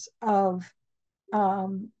examples of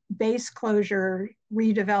base closure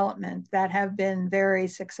redevelopment that have been very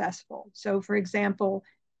successful. So, for example,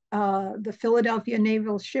 the Philadelphia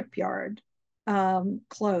Naval Shipyard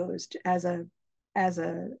closed as a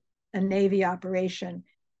Navy operation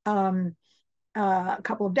a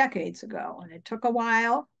couple of decades ago, and it took a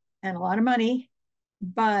while and a lot of money,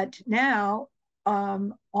 but now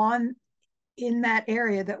in that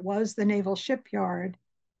area that was the naval shipyard,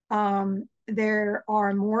 there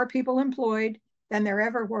are more people employed than there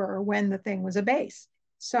ever were when the thing was a base.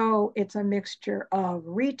 So it's a mixture of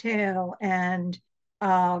retail and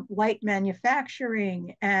light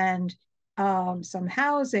manufacturing and some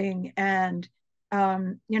housing and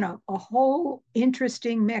a whole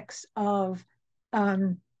interesting mix of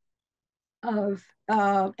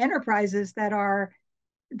enterprises that are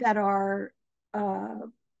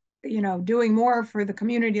doing more for the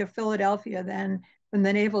community of Philadelphia than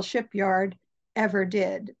the naval shipyard ever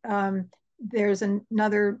did. There's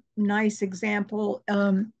another nice example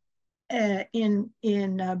in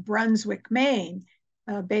Brunswick, Maine,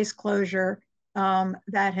 base closure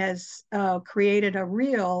that has created a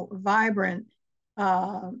real vibrant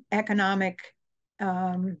economic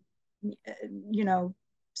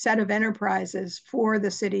set of enterprises for the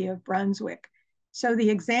city of Brunswick. So the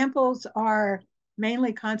examples are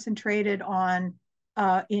mainly concentrated on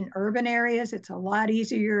in urban areas. It's a lot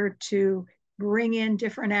easier to bring in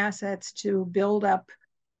different assets to build up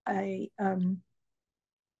a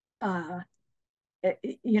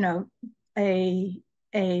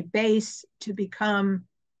base to become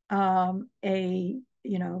a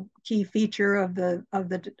key feature of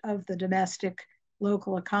the domestic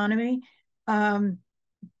local economy.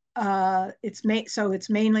 It's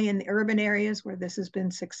mainly in the urban areas where this has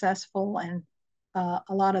been successful, and a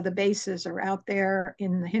lot of the bases are out there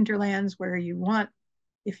in the hinterlands where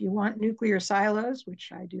if you want nuclear silos,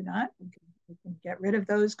 which I do not, we can get rid of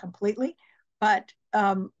those completely, but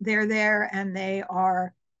they're there and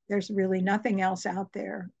there's really nothing else out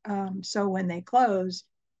there. So when they close,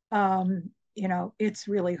 it's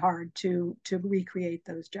really hard to recreate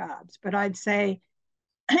those jobs. But I'd say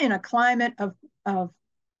in a climate of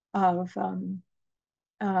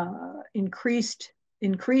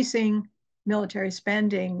increasing military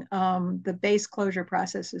spending, the base closure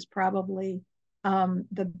process is probably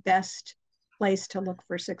the best place to look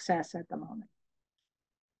for success at the moment.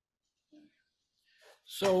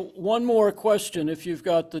 So one more question, if you've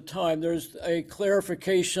got the time. There's a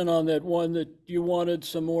clarification on that one that you wanted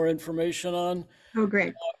some more information on. Oh,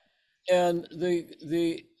 great. And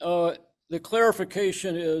the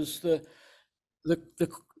clarification is the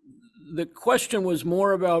question was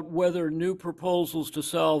more about whether new proposals to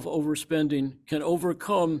solve overspending can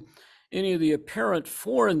overcome any of the apparent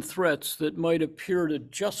foreign threats that might appear to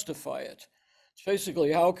justify it. It's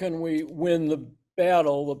basically, how can we win the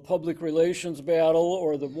battle, the public relations battle,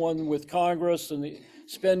 or the one with Congress and the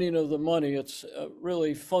spending of the money? It's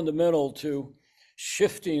really fundamental to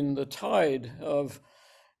shifting the tide of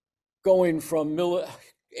going from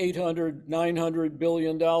 800, $900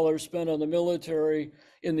 billion spent on the military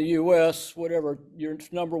in the US, whatever your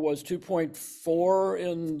number was, 2.4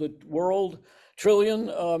 in the world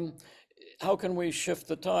trillion. How can we shift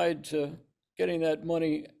the tide to getting that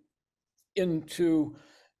money into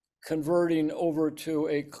converting over to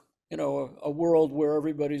a world where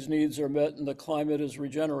everybody's needs are met and the climate is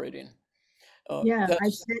regenerating? Yeah,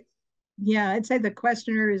 That's I'd say the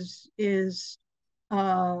questioner is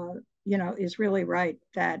really right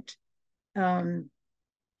that um,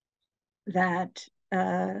 that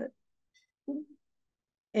a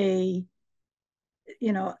an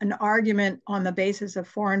argument on the basis of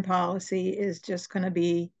foreign policy is just going to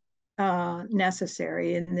be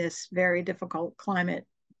necessary in this very difficult climate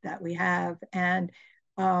that we have. And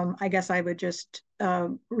I guess I would just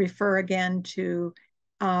refer again to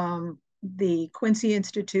the Quincy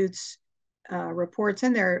Institute's reports,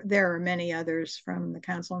 and there are many others from the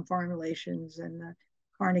Council on Foreign Relations and the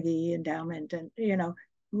Carnegie Endowment, and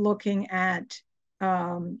looking at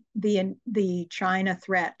the China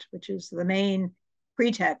threat, which is the main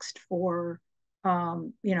pretext for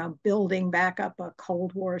building back up a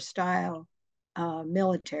Cold War style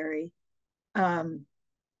military. And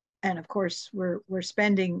of course, we're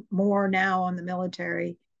spending more now on the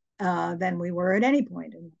military than we were at any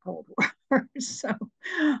point in the Cold War. So,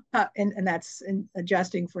 and that's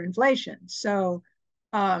adjusting for inflation. So,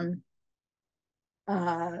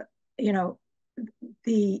 the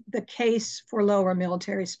case for lower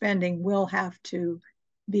military spending will have to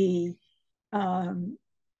be, a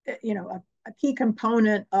key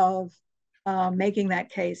component of making that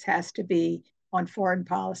case has to be on foreign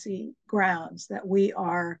policy grounds, that we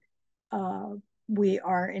are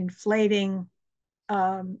inflating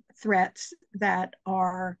threats that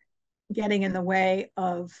are getting in the way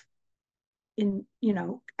of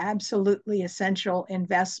absolutely essential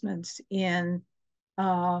investments in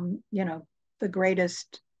the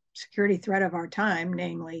greatest security threat of our time,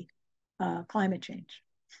 namely climate change.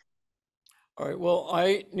 all right. Well,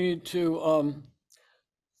 I need to,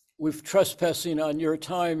 we're trespassing on your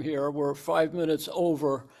time here. We're 5 minutes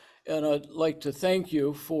over, and I'd like to thank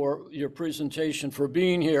you for your presentation, for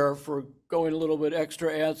being here, for going a little bit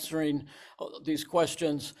extra, answering these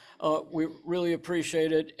questions. We really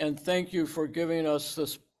appreciate it, and thank you for giving us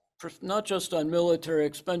this, not just on military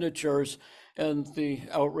expenditures and the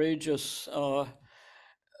outrageous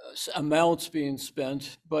amounts being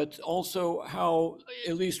spent, but also how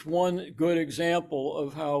at least one good example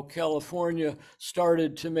of how California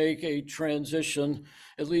started to make a transition,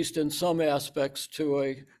 at least in some aspects, to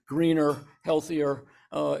a greener, healthier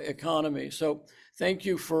economy. So thank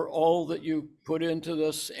you for all that you put into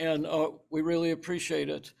this, and we really appreciate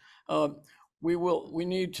it. We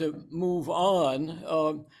need to move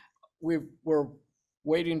on. We're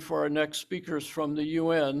waiting for our next speakers from the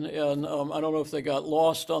UN, and I don't know if they got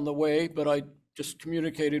lost on the way, but I just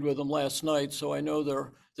communicated with them last night, so I know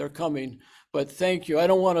they're coming. But thank you. I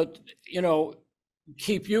don't want to,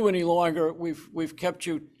 keep you any longer. We've kept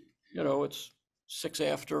you, it's 6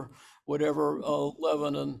 after whatever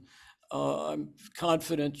 11, and I'm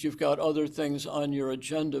confident you've got other things on your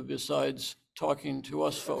agenda besides talking to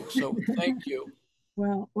us folks. So thank you.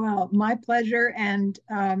 Well, my pleasure, and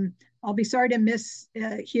I'll be sorry to miss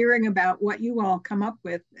hearing about what you all come up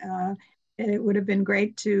with. It would have been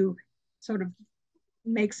great to sort of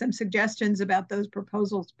make some suggestions about those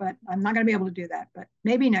proposals, but I'm not going to be able to do that, but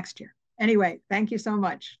maybe next year. Anyway, thank you so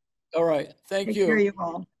much. All right. Thank you. Take care, you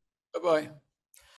all. Bye-bye.